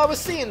don't know if I was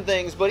seeing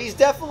things, but he's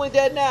definitely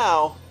dead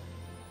now.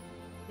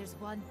 There's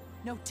one,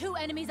 no, 2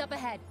 enemies up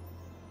ahead.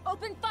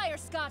 Open fire,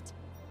 Scott.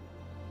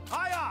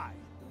 Aye, aye.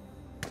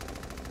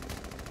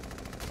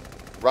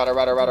 Rada,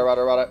 rada, rada,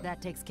 rada, rada.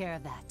 That takes care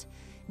of that.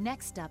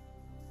 Next up...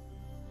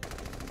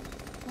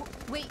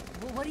 Wait,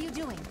 what are you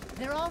doing?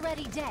 They're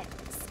already dead.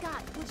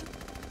 Scott, would you...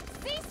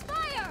 Cease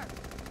fire!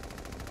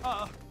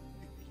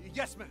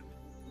 Yes, ma'am.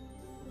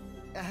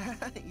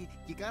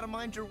 You gotta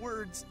mind your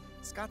words.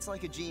 Scott's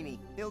like a genie.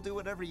 He'll do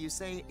whatever you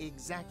say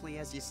exactly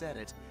as you said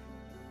it.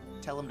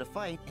 Tell him to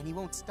fight, and he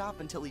won't stop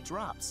until he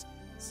drops.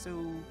 So,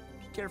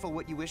 be careful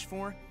what you wish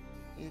for.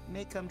 It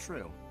may come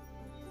true.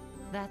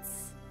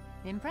 That's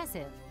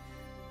impressive.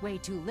 Way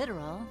too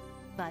literal,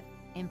 but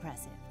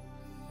impressive.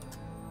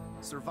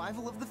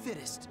 Survival of the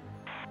fittest.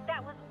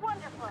 That was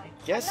wonderful.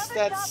 Guess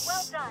Another that's...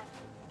 job well done.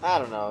 I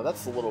don't know,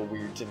 that's a little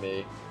weird to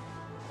me.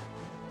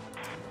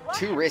 Watch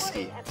Too your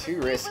risky, footing and too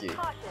proceed risky. with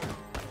caution.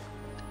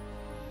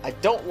 I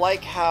don't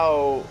like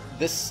how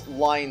this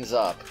lines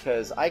up,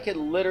 because I could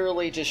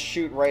literally just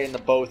shoot right into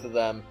both of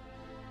them,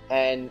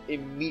 and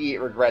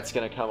immediate regret's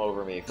gonna come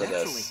over me for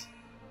this.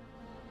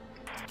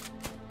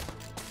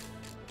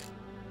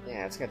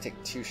 Yeah, it's gonna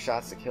take 2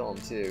 shots to kill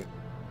him, too.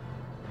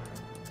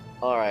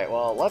 Alright,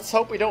 well, let's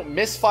hope we don't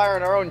misfire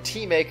on our own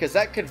teammate, because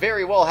that could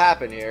very well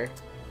happen here.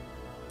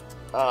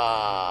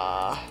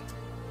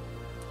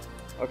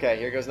 Okay,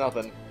 here goes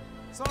nothing.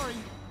 Sorry.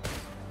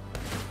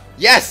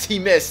 Yes, he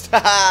missed!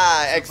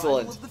 Haha,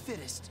 excellent. Survival of the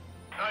fittest.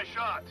 Nice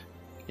shot.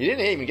 He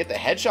didn't even get the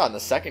headshot on the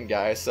second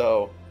guy,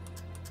 so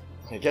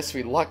I guess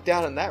we lucked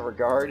out in that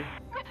regard.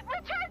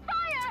 Return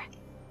fire!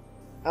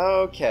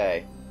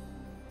 Okay.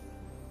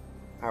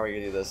 How are we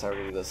gonna do this? How are we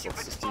gonna do this?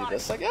 Let's just do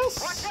this, I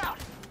guess.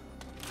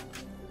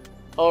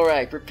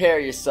 Alright, prepare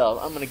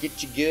yourself. I'm gonna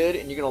get you good,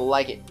 and you're gonna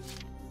like it.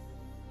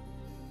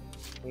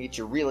 I'm gonna get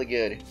you really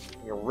good.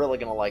 You're really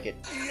gonna like it.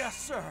 Yes,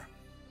 sir.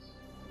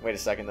 Wait a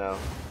second, though.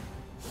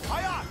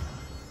 Aye, aye.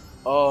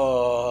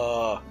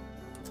 Oh.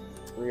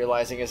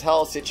 Realizing his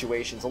health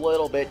situation's a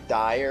little bit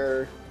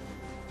dire.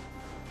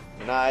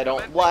 And I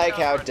don't like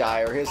how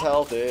dire his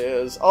health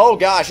is. Oh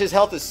gosh, his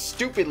health is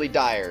stupidly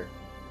dire.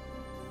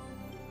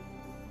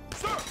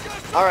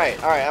 Alright,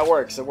 that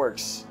works, it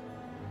works.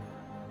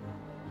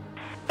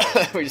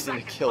 We just need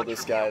to kill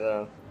this guy,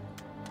 though.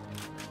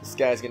 This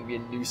guy's gonna be a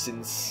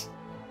nuisance.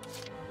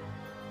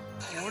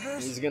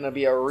 Orders? He's gonna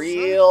be a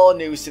real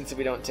nuisance if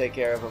we don't take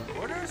care of him.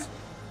 Orders?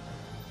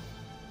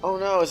 Oh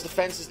no, his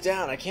defense is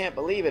down. I can't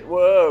believe it.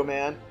 Whoa,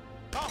 man.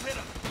 I'll hit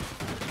him.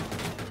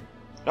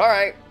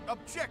 Alright.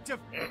 Objective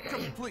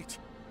complete.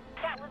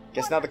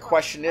 Guess now the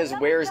question is,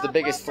 where is the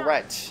biggest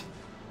threat?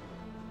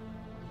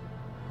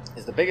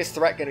 Is the biggest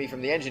threat going to be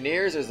from the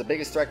engineers, or is the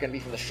biggest threat going to be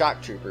from the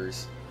shock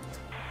troopers?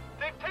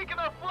 They've taken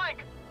our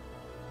flank.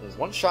 There's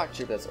one shock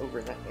trooper that's over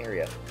in that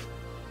area.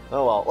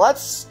 Oh well,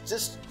 let's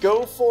just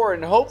go for it,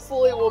 and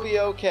hopefully we'll be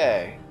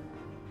okay.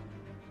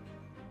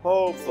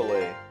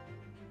 Hopefully.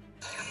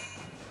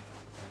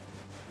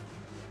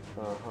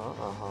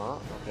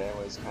 Okay,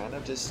 well, he's kind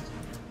of just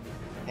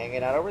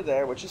hanging out over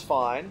there, which is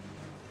fine.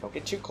 Don't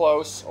get too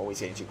close. Oh, he's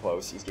getting too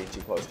close. He's getting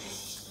too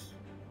close.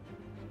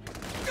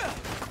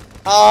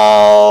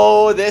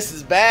 Oh, this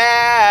is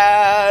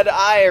bad.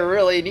 I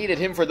really needed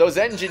him for those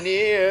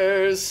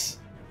engineers.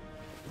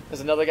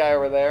 There's another guy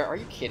over there. Are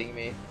you kidding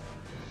me?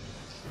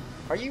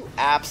 Are you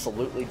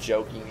absolutely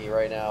joking me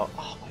right now?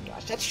 Oh my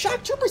gosh, that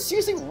shock trooper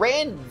seriously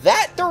ran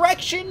that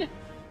direction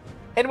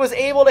and was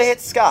able to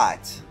hit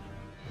Scott.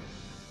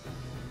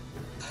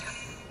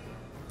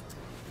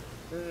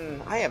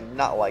 I am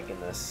not liking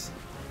this.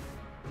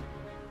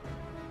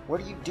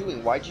 What are you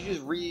doing? Why'd you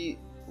just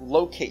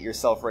relocate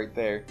yourself right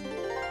there?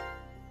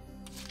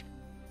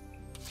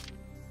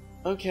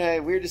 Okay,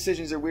 weird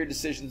decisions are weird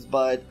decisions,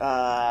 but,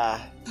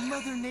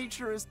 Mother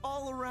Nature is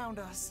all around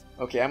us.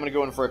 Okay, I'm gonna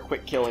go in for a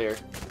quick kill here.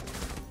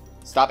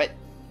 Stop it.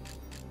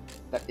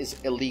 That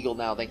is illegal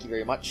now, thank you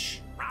very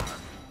much.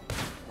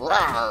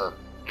 Rawr.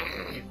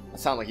 That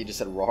sounded like you just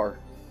said rawr.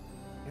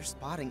 You're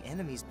spotting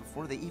enemies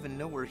before they even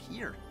know we're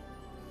here.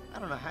 I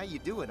don't know how you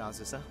do it,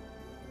 Azusa.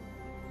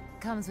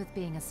 Comes with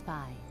being a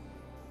spy.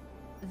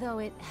 Though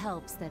it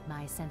helps that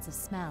my sense of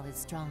smell is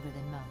stronger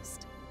than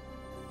most.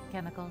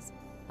 Chemicals,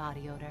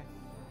 body odor,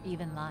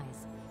 even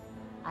lies.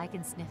 I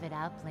can sniff it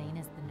out plain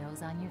as the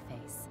nose on your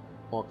face.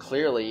 Well,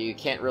 clearly you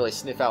can't really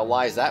sniff out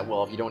lies that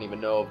well if you don't even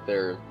know if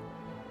they're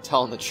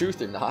telling the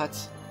truth or not.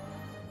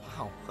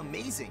 Wow,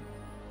 amazing.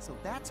 So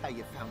that's how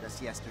you found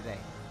us yesterday.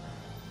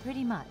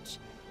 Pretty much.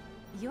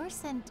 Your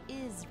scent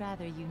is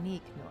rather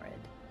unique, Norid.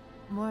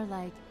 More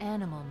like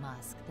animal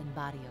musk than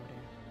body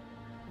odor.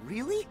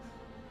 Really?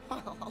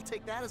 Well, I'll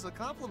take that as a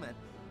compliment.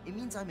 It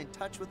means I'm in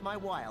touch with my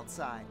wild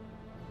side.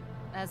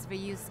 As for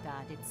you,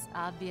 Scott, it's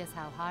obvious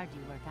how hard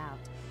you work out.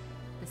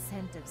 The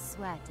scent of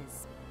sweat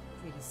is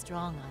pretty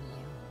strong on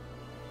you.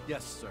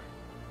 Yes, sir.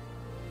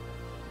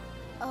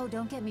 Oh,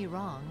 don't get me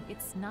wrong,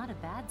 it's not a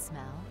bad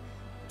smell.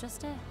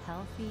 Just a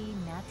healthy,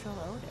 natural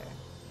odor.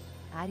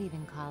 I'd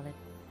even call it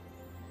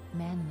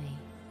manly.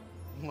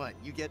 What,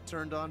 you get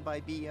turned on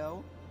by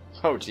BO?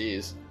 Oh,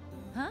 jeez.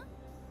 Huh?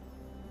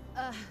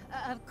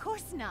 Of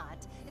course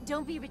not.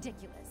 Don't be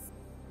ridiculous.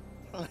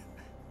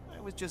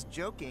 I was just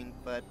joking,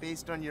 but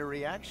based on your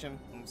reaction,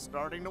 I'm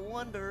starting to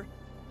wonder.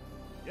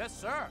 Yes,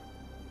 sir.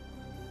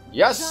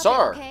 Yes,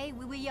 sir. Okay,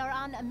 we are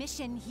on a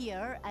mission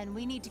here, and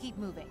we need to keep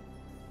moving.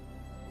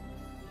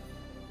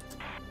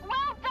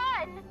 Well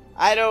done!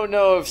 I don't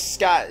know if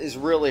Scott is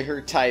really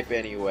her type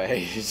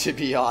anyway, to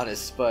be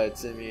honest,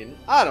 but, I mean,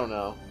 I don't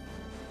know.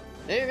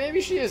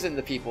 Maybe she is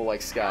into people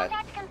like Scott.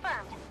 Contact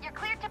confirmed. You're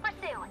cleared to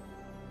pursue.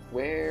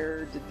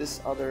 Where did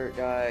this other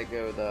guy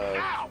go, though?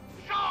 Ow!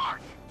 Shark!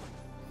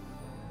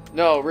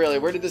 No, really,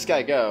 where did this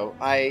guy go?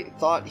 I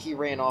thought he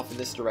ran off in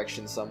this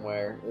direction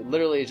somewhere. It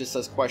literally just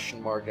says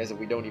question mark, as if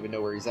we don't even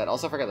know where he's at.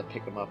 Also, I forgot to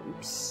pick him up.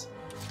 Oops.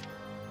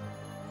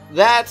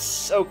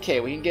 That's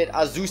okay. We can get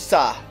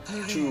Azusa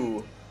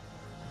to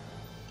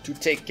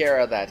take care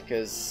of that,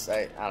 because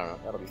I don't know.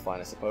 That'll be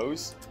fine, I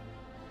suppose.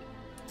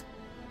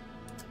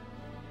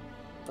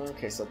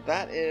 Okay, so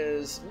that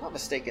is, if I'm not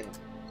mistaken.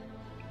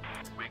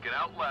 We can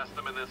outlast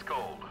them in this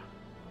cold.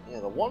 Yeah,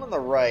 the one on the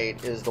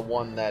right is the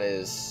one that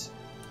is.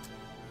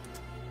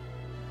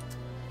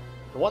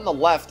 The one on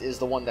the left is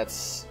the one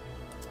that's.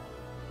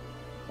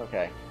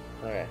 Okay.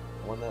 Alright.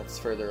 The one that's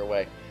further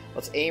away.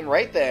 Let's aim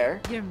right there.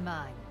 You're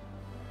mine.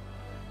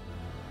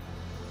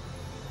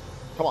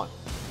 Come on.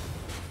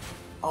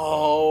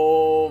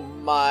 Oh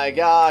my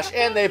gosh.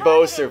 And they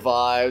both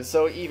survived,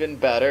 so even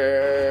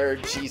better.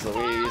 Jeez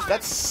Louise.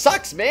 That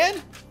sucks, man!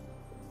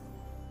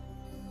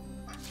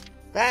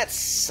 That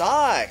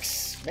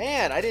sucks!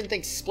 Man, I didn't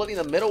think splitting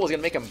the middle was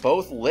gonna make them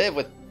both live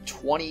with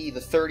 20 to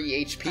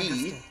 30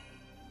 HP.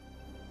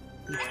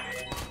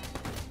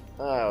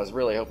 I was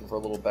really hoping for a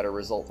little better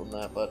result than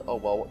that, but oh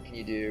well, what can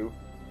you do?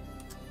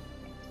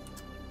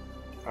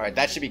 Alright,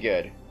 that should be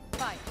good.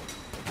 Fine.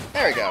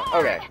 There we go,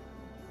 okay.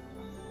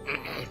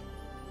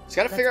 Just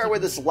gotta figure out where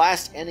this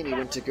last enemy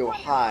went to go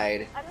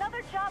hide.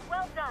 Another job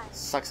well done.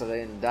 Sucks that they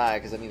didn't die,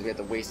 because that means we have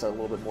to waste a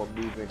little bit more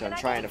movement on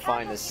trying to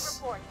find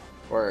this.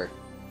 Or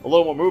a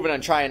little more movement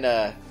on trying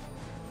to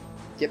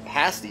get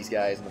past these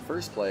guys in the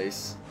first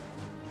place.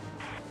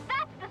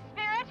 That's the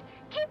spirit.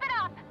 Keep it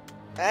up.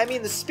 I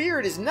mean, the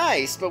spirit is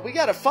nice, but we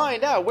gotta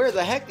find out where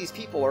the heck these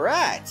people are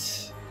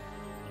at.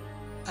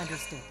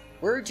 Understood.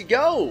 Where'd you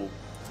go,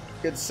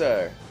 good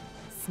sir?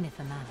 Sniff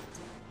them out.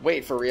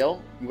 Wait, for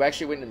real? You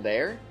actually went in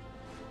there?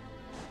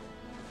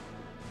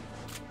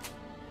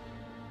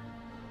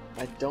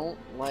 I don't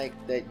like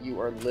that you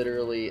are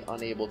literally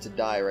unable to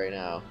die right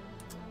now.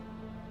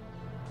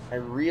 I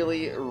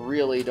really,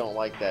 really don't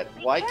like that.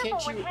 Why can't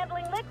you... When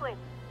handling liquids.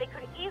 They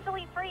could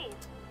easily freeze.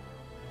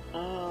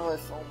 Oh,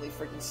 if only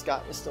freaking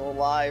Scott was still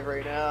alive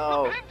right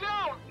now.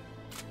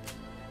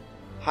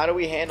 How do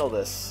we handle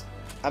this?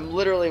 I'm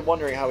literally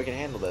wondering how we can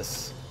handle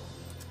this.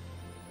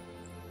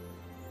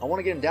 I want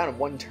to get him down in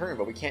one turn,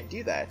 but we can't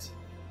do that.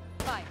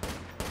 Fine.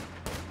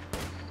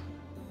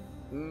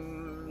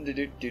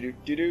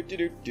 It's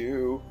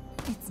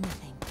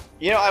nothing.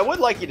 You know, I would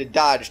like you to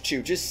dodge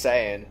too, just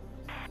saying.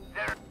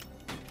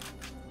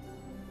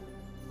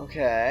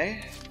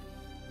 Okay.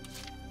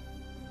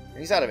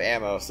 He's out of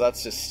ammo, so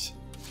that's just...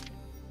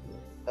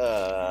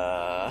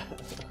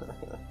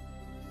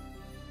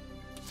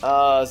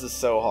 this is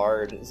so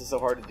hard. This is so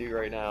hard to do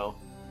right now.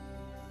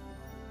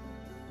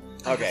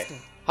 Okay.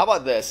 How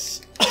about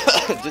this?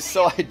 Just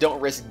so I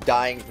don't risk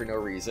dying for no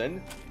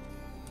reason.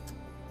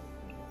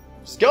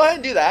 Just go ahead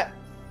and do that.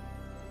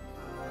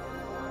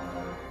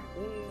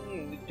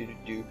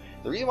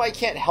 The reason why he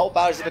can't help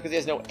out is because he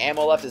has no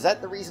ammo left. Is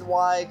that the reason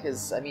why?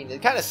 Because, I mean,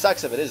 it kind of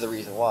sucks if it is the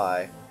reason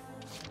why.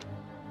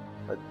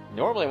 But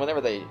normally,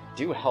 whenever they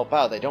do help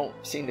out, they don't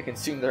seem to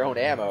consume their own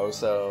ammo,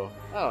 so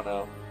I don't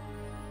know.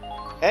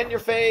 End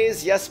your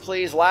phase. Yes,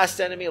 please. Last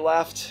enemy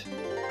left.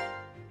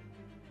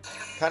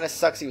 Kind of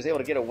sucks he was able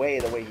to get away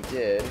the way he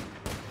did.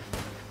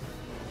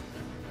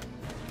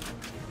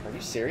 Are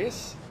you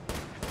serious?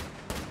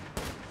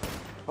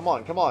 Come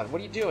on, come on. What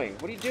are you doing?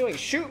 What are you doing?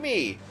 Shoot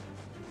me!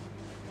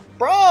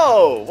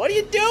 Bro, what are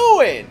you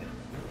doing?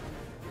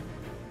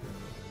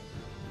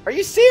 Are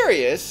you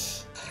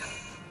serious?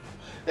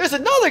 There's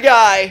another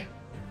guy!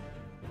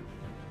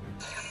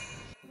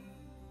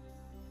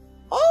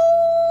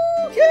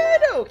 Okay,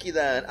 dokie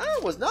then. I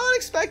was not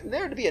expecting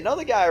there to be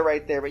another guy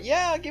right there, but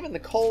yeah, given the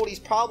cold, he's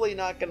probably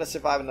not going to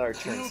survive another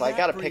turn, so I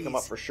gotta pick him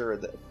up for sure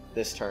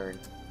this turn.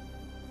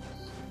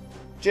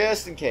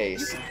 Just in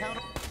case.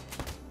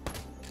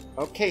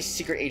 Okay,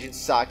 Secret Agent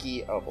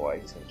Saki. Oh boy,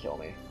 he's gonna kill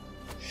me.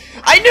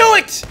 I knew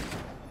it!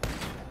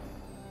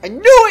 I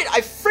knew it!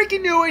 I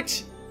freaking knew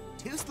it!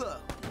 Too slow.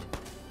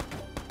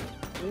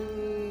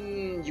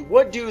 You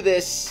would do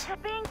this. You're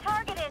being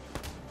targeted.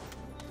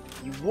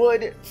 You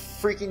would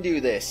freaking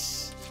do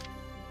this.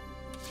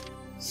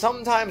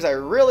 sometimes I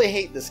really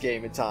hate this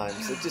game at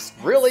times. It just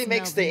really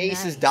makes the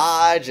aces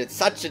dodge at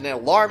such an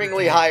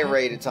alarmingly high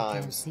rate at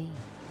times.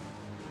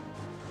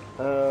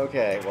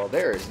 Okay, well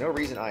there is no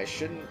reason I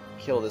shouldn't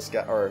kill this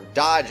guy, or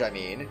dodge, I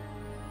mean.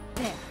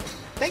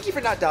 Thank you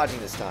for not dodging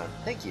this time.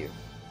 Thank you.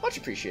 Much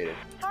appreciated.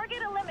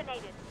 Target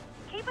eliminated.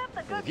 Keep up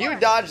the good work. If you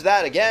dodged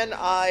that again,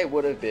 I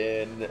would have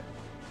been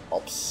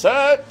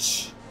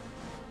upset.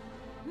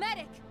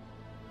 Medic!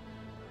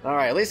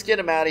 Alright, at least get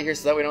him out of here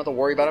so that we don't have to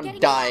worry about him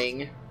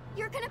dying.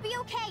 You're gonna be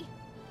okay.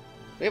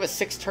 We have a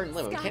 6-turn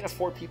limit. We can't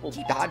afford people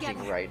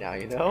dodging right now,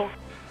 you know?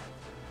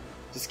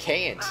 Just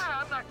can't.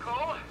 I'm not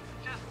cold.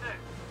 Just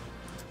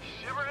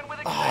shivering with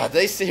Ah,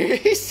 they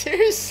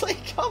seriously?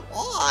 Come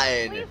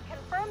on! Please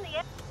confirm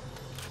the...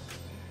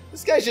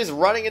 This guy's just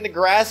running into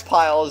grass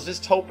piles,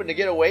 just hoping to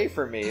get away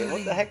from me.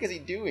 What the heck is he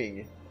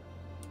doing?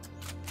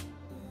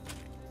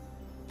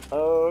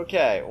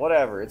 Okay,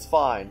 whatever. It's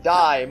fine.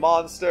 Die,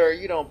 monster!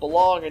 You don't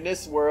belong in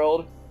this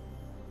world.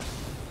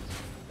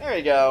 There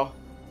we go.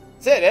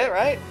 That's it,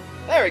 right?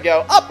 There we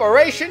go.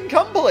 Operation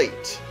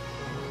complete!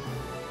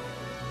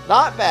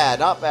 Not bad,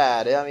 not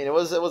bad. I mean, it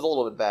was a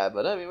little bit bad,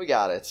 but I mean, we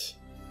got it.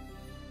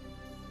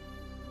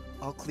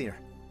 All clear.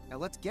 Now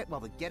let's get while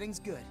the getting's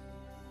good.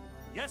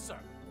 Yes, sir.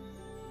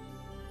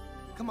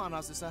 Come on,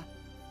 Azusa.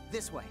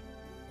 This way.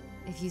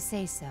 If you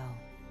say so.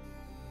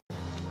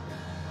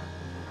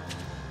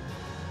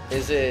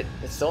 Is it...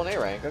 It's still an A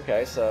rank.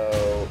 Okay,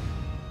 so...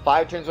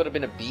 5 turns would have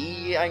been a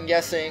B, I'm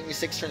guessing.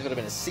 6 turns would have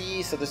been a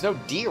C, so there's no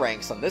D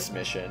ranks on this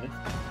mission.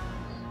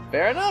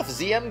 Fair enough.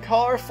 ZM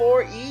Car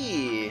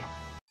 4E.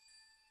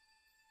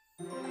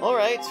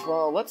 Alright,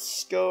 well,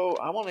 let's go...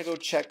 I want to go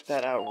check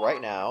that out right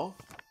now.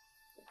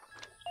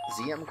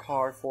 ZM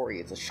Car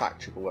 4E. It's a shock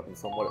trooper weapon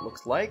from what it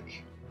looks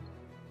like.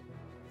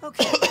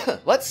 Okay.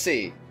 Let's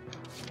see.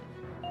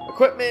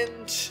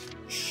 Equipment.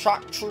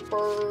 Shock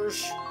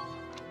troopers.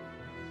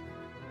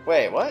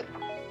 Wait, what?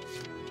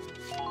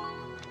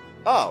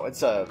 Oh,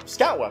 it's a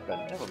scout weapon.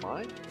 Never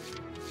mind.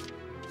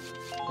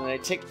 And I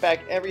take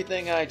back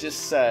everything I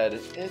just said.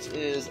 It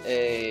is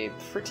a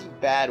pretty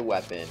bad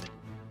weapon.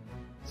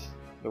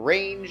 The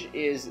range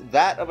is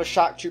that of a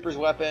shock trooper's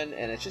weapon,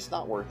 and it's just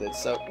not worth it,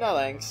 so no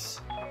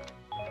thanks.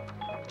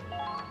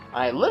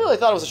 I literally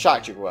thought it was a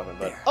shock trooper weapon,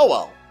 but oh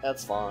well.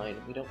 That's fine.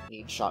 We don't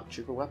need shock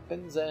trooper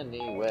weapons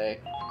anyway.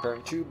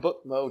 Turn to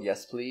book mode.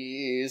 Yes,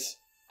 please.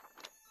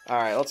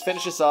 Alright, let's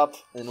finish this up,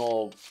 and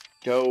we'll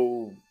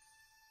go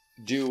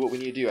do what we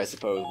need to do, I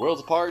suppose. Worlds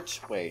apart?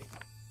 Wait.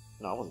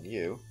 No, it wasn't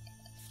you.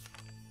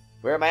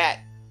 Where am I at?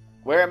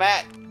 Where am I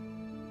at?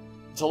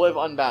 To live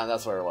unbound.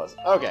 That's where it was.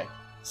 Okay.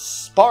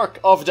 Spark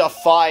of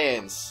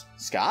Defiance.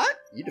 Scott?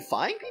 You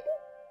defying people?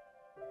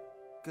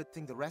 Good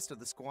thing the rest of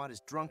the squad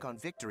is drunk on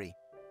victory.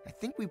 I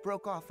think we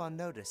broke off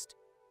unnoticed.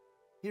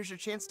 Here's your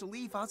chance to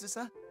leave,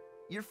 Azusa.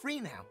 You're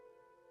free now.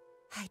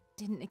 I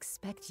didn't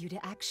expect you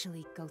to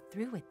actually go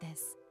through with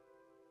this.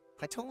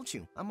 I told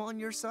you, I'm on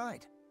your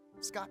side.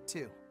 Scott,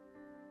 too.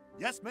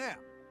 Yes, ma'am.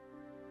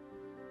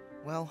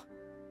 Well,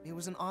 it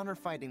was an honor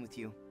fighting with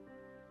you.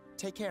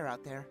 Take care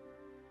out there.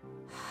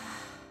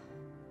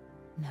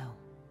 No.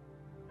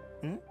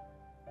 Hmm?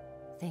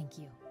 Thank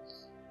you.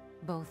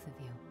 Both of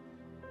you.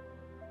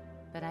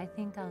 But I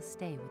think I'll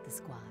stay with the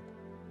squad.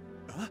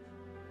 Huh?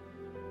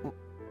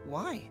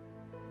 Why?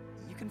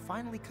 You can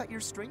finally cut your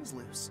strings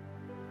loose.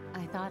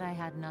 I thought I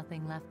had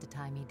nothing left to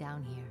tie me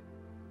down here.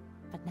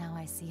 But now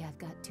I see I've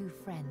got 2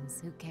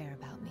 friends who care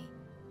about me.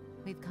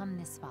 We've come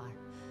this far.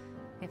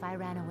 If I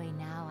ran away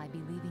now, I'd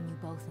be leaving you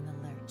both in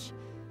the lurch.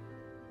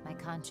 My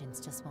conscience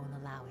just won't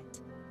allow it.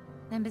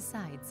 And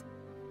besides,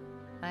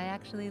 I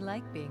actually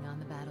like being on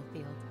the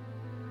battlefield.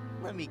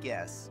 Let me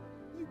guess.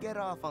 You get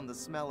off on the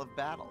smell of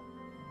battle.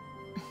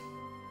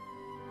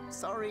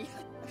 Sorry,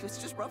 I was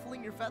just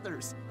ruffling your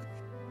feathers.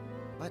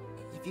 But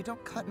if you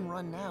don't cut and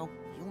run now,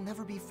 you'll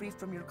never be free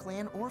from your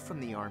clan or from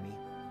the army,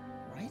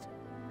 right?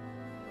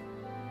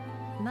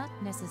 Not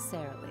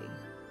necessarily.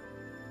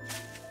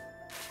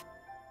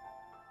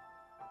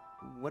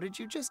 What did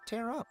you just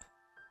tear up?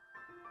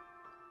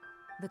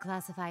 The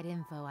classified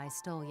info I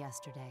stole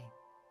yesterday.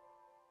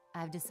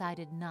 I've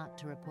decided not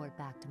to report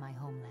back to my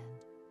homeland.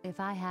 If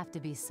I have to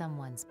be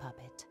someone's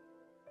puppet,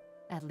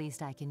 at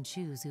least I can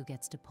choose who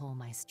gets to pull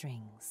my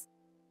strings.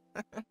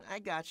 I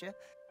gotcha.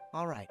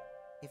 All right.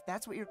 If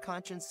that's what your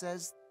conscience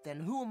says, then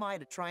who am I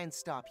to try and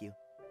stop you?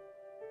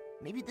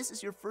 Maybe this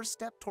is your first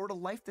step toward a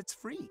life that's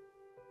free.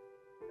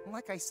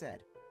 Like I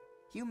said,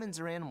 humans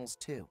are animals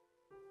too.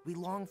 We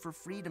long for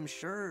freedom,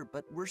 sure,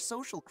 but we're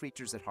social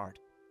creatures at heart.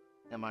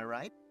 Am I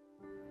right?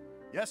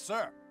 Yes,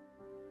 sir.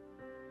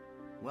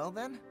 Well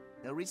then,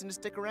 no reason to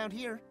stick around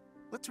here.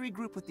 Let's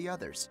regroup with the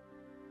others.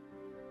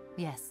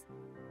 Yes,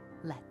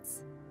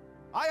 let's.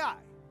 Aye, aye.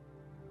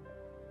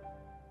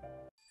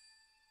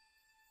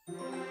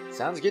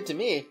 Sounds good to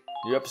me.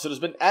 New episode has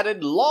been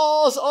added.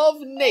 Laws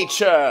of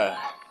Nature.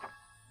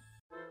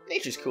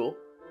 Nature's cool.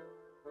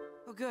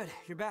 Oh good,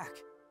 you're back.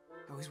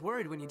 I was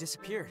worried when you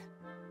disappeared.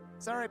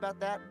 Sorry about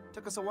that.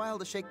 Took us a while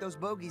to shake those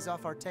bogeys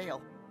off our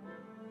tail.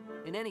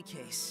 In any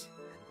case,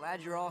 I'm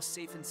glad you're all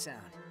safe and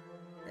sound.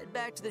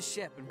 head back to the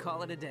ship and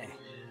call it a day.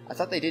 I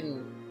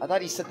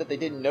thought he said that they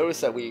didn't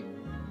notice that we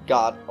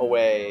got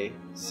away.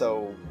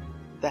 So,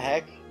 the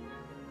heck?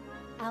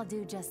 I'll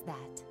do just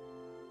that.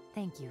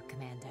 Thank you,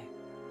 Commander.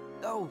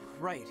 Oh,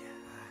 right.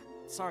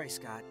 Sorry,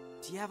 Scott.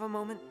 Do you have a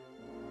moment?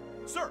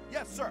 Sir,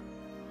 yes, sir.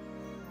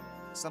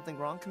 Something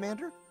wrong,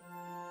 Commander?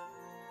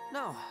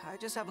 No, I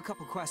just have a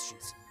couple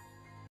questions.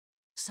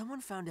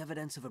 Someone found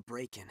evidence of a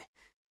break-in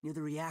near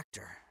the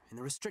reactor in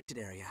the restricted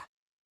area.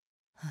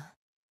 Huh?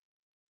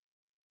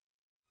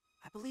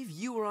 I believe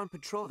you were on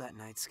patrol that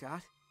night,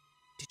 Scott.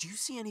 Did you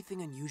see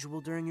anything unusual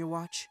during your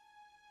watch?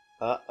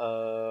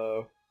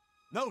 Uh-oh.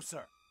 No,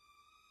 sir.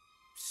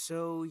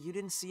 So you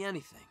didn't see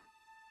anything?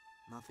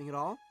 Nothing at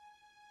all?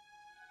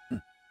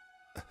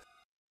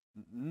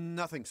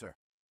 Nothing, sir.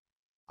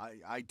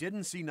 I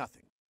didn't see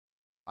nothing.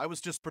 I was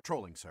just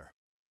patrolling, sir.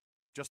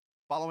 Just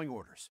following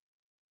orders.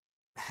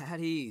 At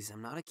ease.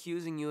 I'm not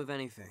accusing you of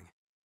anything.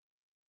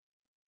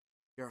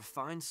 You're a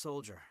fine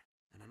soldier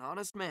and an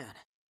honest man.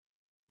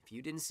 If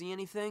you didn't see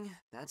anything,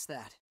 that's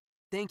that.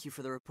 Thank you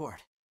for the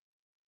report.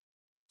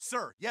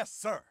 Sir, yes,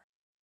 sir.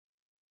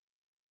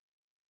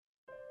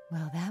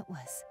 Well, that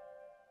was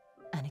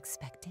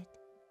unexpected.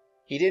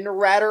 He didn't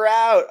rat her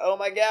out. Oh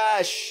my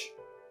gosh.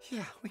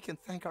 Yeah, we can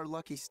thank our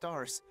lucky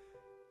stars.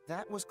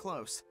 That was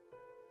close.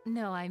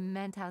 No, I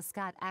meant how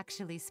Scott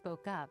actually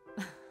spoke up.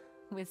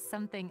 With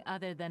something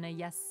other than a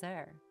yes,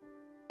 sir.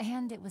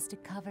 And it was to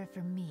cover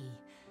for me.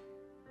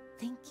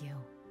 Thank you.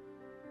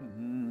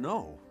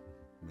 No,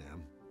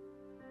 ma'am.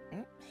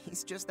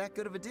 He's just that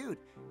good of a dude.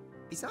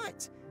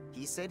 Besides,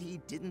 he said he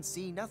didn't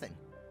see nothing.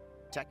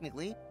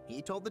 Technically,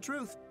 he told the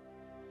truth.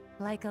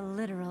 Like a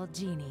literal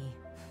genie.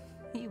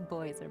 You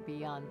boys are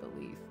beyond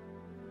belief.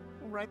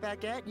 Right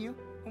back at you.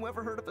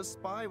 Whoever heard of a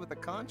spy with a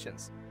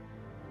conscience?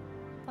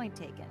 Point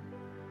taken.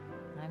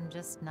 I'm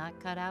just not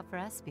cut out for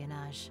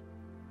espionage.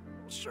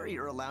 Sure,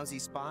 you're a lousy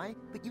spy,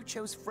 but you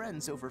chose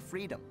friends over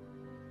freedom.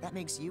 That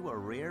makes you a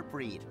rare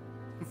breed.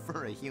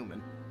 For a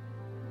human.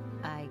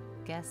 I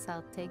guess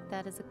I'll take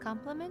that as a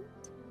compliment.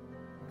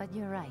 But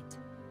you're right.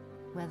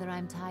 Whether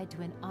I'm tied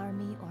to an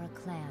army or a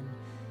clan,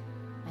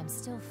 I'm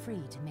still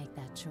free to make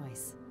that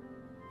choice.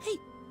 Hey,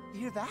 you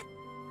hear that?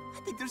 I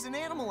think there's an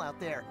animal out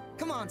there.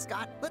 Come on,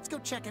 Scott, let's go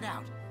check it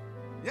out.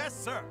 Yes,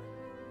 sir.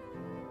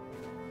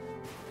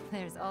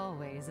 There's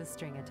always a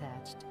string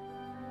attached.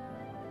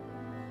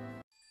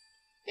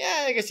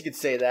 Yeah, I guess you could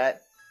say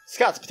that.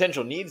 Scott's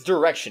potential needs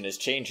direction is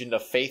changed into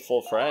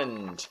faithful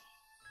friend.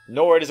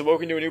 Nord is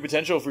awoken to a new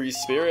potential for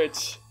his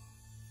spirit.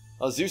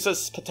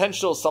 Azusa's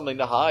potential something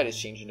to hide is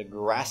changed into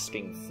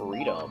grasping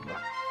freedom.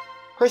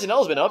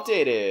 Personnel's been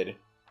updated.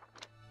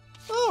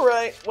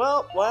 Alright,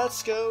 well,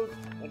 let's go.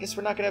 I guess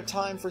we're not going to have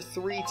time for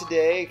 3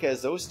 today,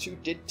 because those 2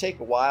 did take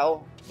a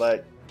while,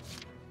 but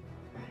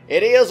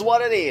it is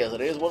what it is.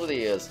 It is what it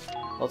is.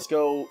 Let's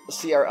go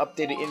see our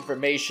updated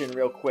information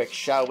real quick,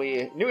 shall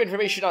we? New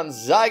information on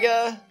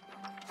Sega.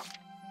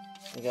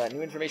 We got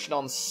new information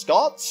on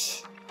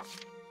Scott.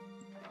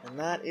 And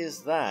that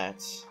is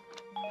that.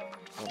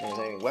 Don't think there's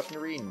any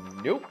weaponry.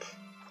 Nope.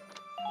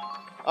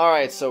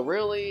 Alright, so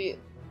really,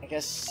 I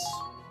guess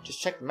just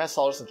check the mess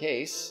hall just in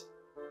case.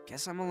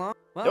 Guess I'm alone.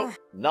 Well, nope,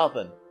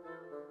 nothing.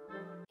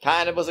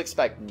 Kind of was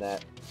expecting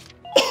that.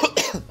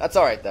 That's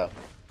alright, though.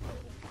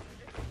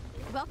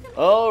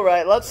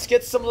 Alright, let's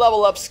get some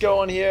level ups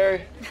going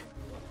here.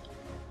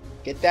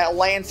 Get that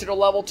Lancer to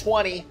level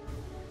 20.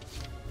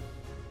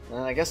 And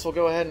I guess we'll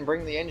go ahead and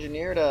bring the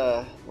Engineer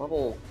to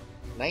level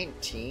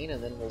 19,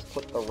 and then we'll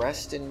put the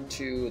rest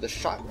into the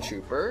Shock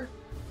Trooper.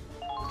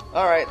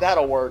 Alright,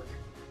 that'll work.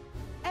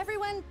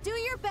 Everyone, do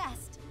your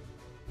best.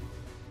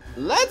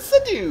 Let's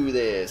do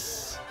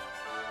this.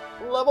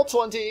 Level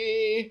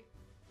 20.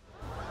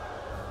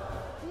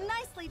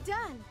 Nicely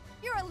done.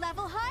 You're a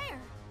level higher.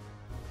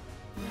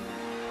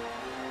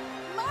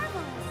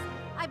 Marvelous.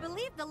 I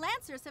believe the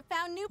Lancers have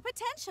found new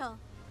potential.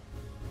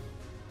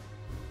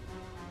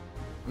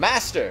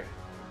 Master.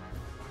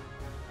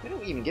 We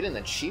don't even get an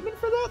achievement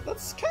for that?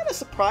 That's kind of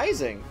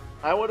surprising.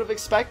 I would have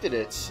expected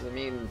it. I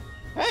mean,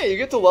 hey, you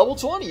get to level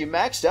 20. You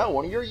maxed out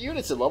one of your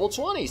units at level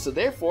 20. So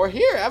therefore,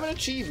 here, have an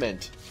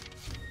achievement.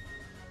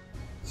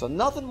 So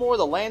nothing more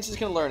the Lancers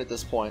can learn at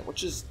this point,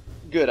 which is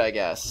good, I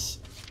guess.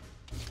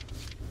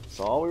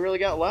 So all we really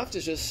got left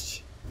is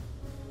just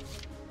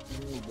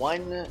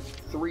 1,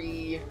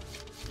 3,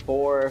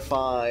 4,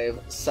 5,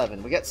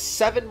 7. We got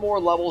 7 more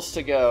levels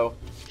to go.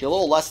 A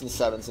little less than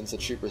 7 since the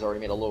Troopers already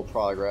made a little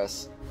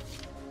progress.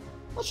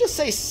 Let's just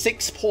say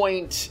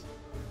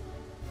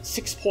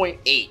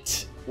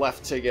 6.8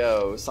 left to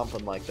go,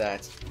 something like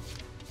that.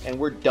 And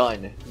we're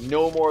done.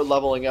 No more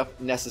leveling up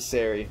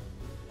necessary.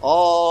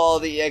 All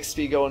the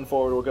XP going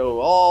forward will go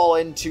all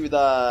into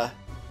the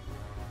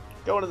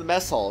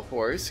mess hall, of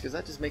course, because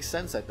that just makes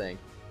sense, I think.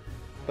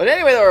 But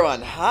anyway,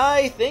 everyone,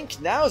 I think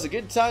now is a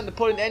good time to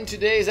put an end to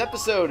today's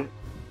episode.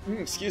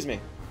 Excuse me.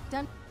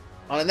 Done.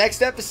 On the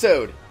next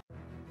episode,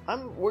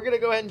 we're gonna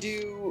go ahead and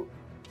do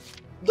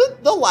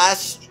the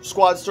last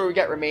squad story we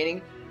got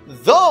remaining.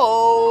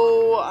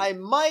 Though, I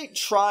might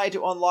try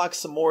to unlock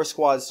some more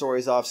squad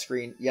stories off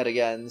screen yet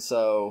again,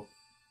 so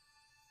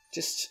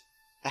just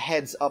a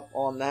heads up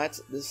on that.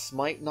 This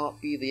might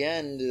not be the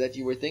end that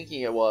you were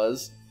thinking it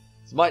was.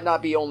 This might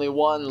not be only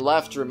one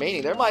left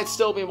remaining. There might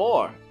still be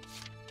more.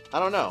 I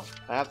don't know.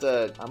 I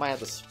might have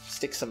to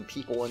stick some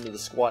people into the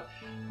squad.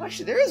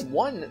 Actually, there is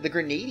one, the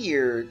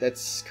Grenadier,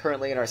 that's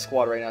currently in our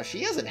squad right now.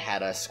 She hasn't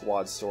had a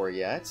squad story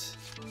yet.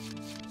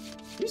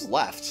 Who's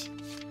left?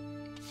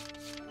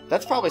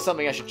 That's probably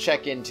something I should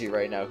check into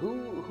right now.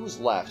 Who's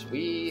left?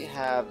 We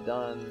have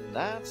done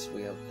that.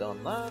 We have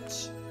done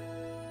that.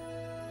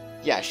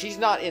 Yeah, she's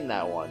not in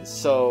that one.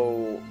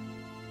 So,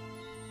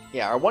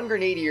 yeah, our one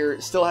Grenadier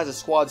still has a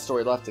squad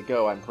story left to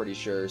go, I'm pretty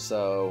sure.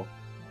 So,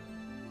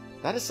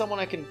 that is someone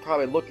I can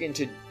probably look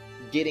into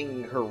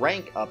getting her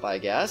rank up, I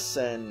guess.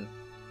 And,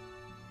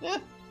 yeah,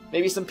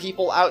 maybe some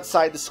people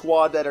outside the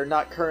squad that are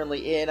not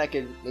currently in, I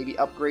could maybe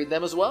upgrade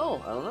them as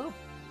well. I don't know.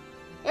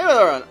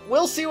 Anyway,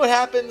 we'll see what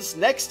happens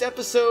next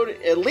episode.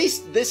 At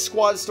least this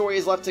squad story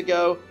is left to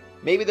go.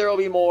 Maybe there will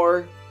be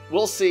more.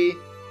 We'll see.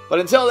 But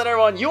until then,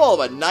 everyone, you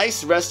all have a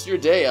nice rest of your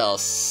day. I'll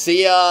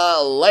see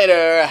ya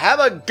later.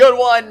 Have a good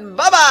one.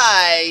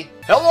 Bye-bye.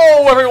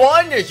 Hello,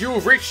 everyone.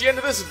 You've reached the end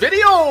of this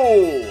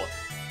video.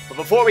 But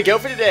before we go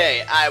for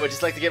today, I would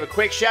just like to give a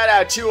quick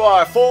shout-out to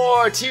our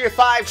 4 Tier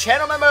 5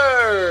 channel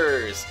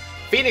members.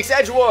 Phoenix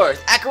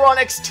Edgeworth,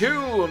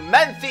 Acheronix2,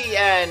 Menthy,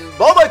 and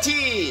Boba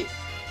T.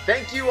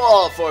 Thank you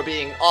all for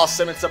being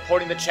awesome and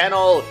supporting the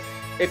channel.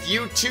 If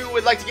you too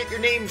would like to get your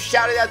name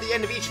shouted at the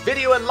end of each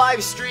video and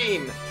live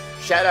stream,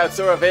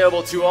 shoutouts are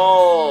available to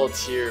all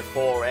Tier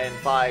 4 and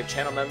 5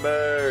 channel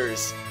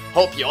members.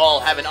 Hope you all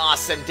have an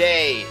awesome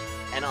day,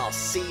 and I'll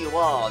see you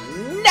all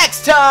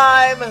next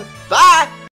time. Bye!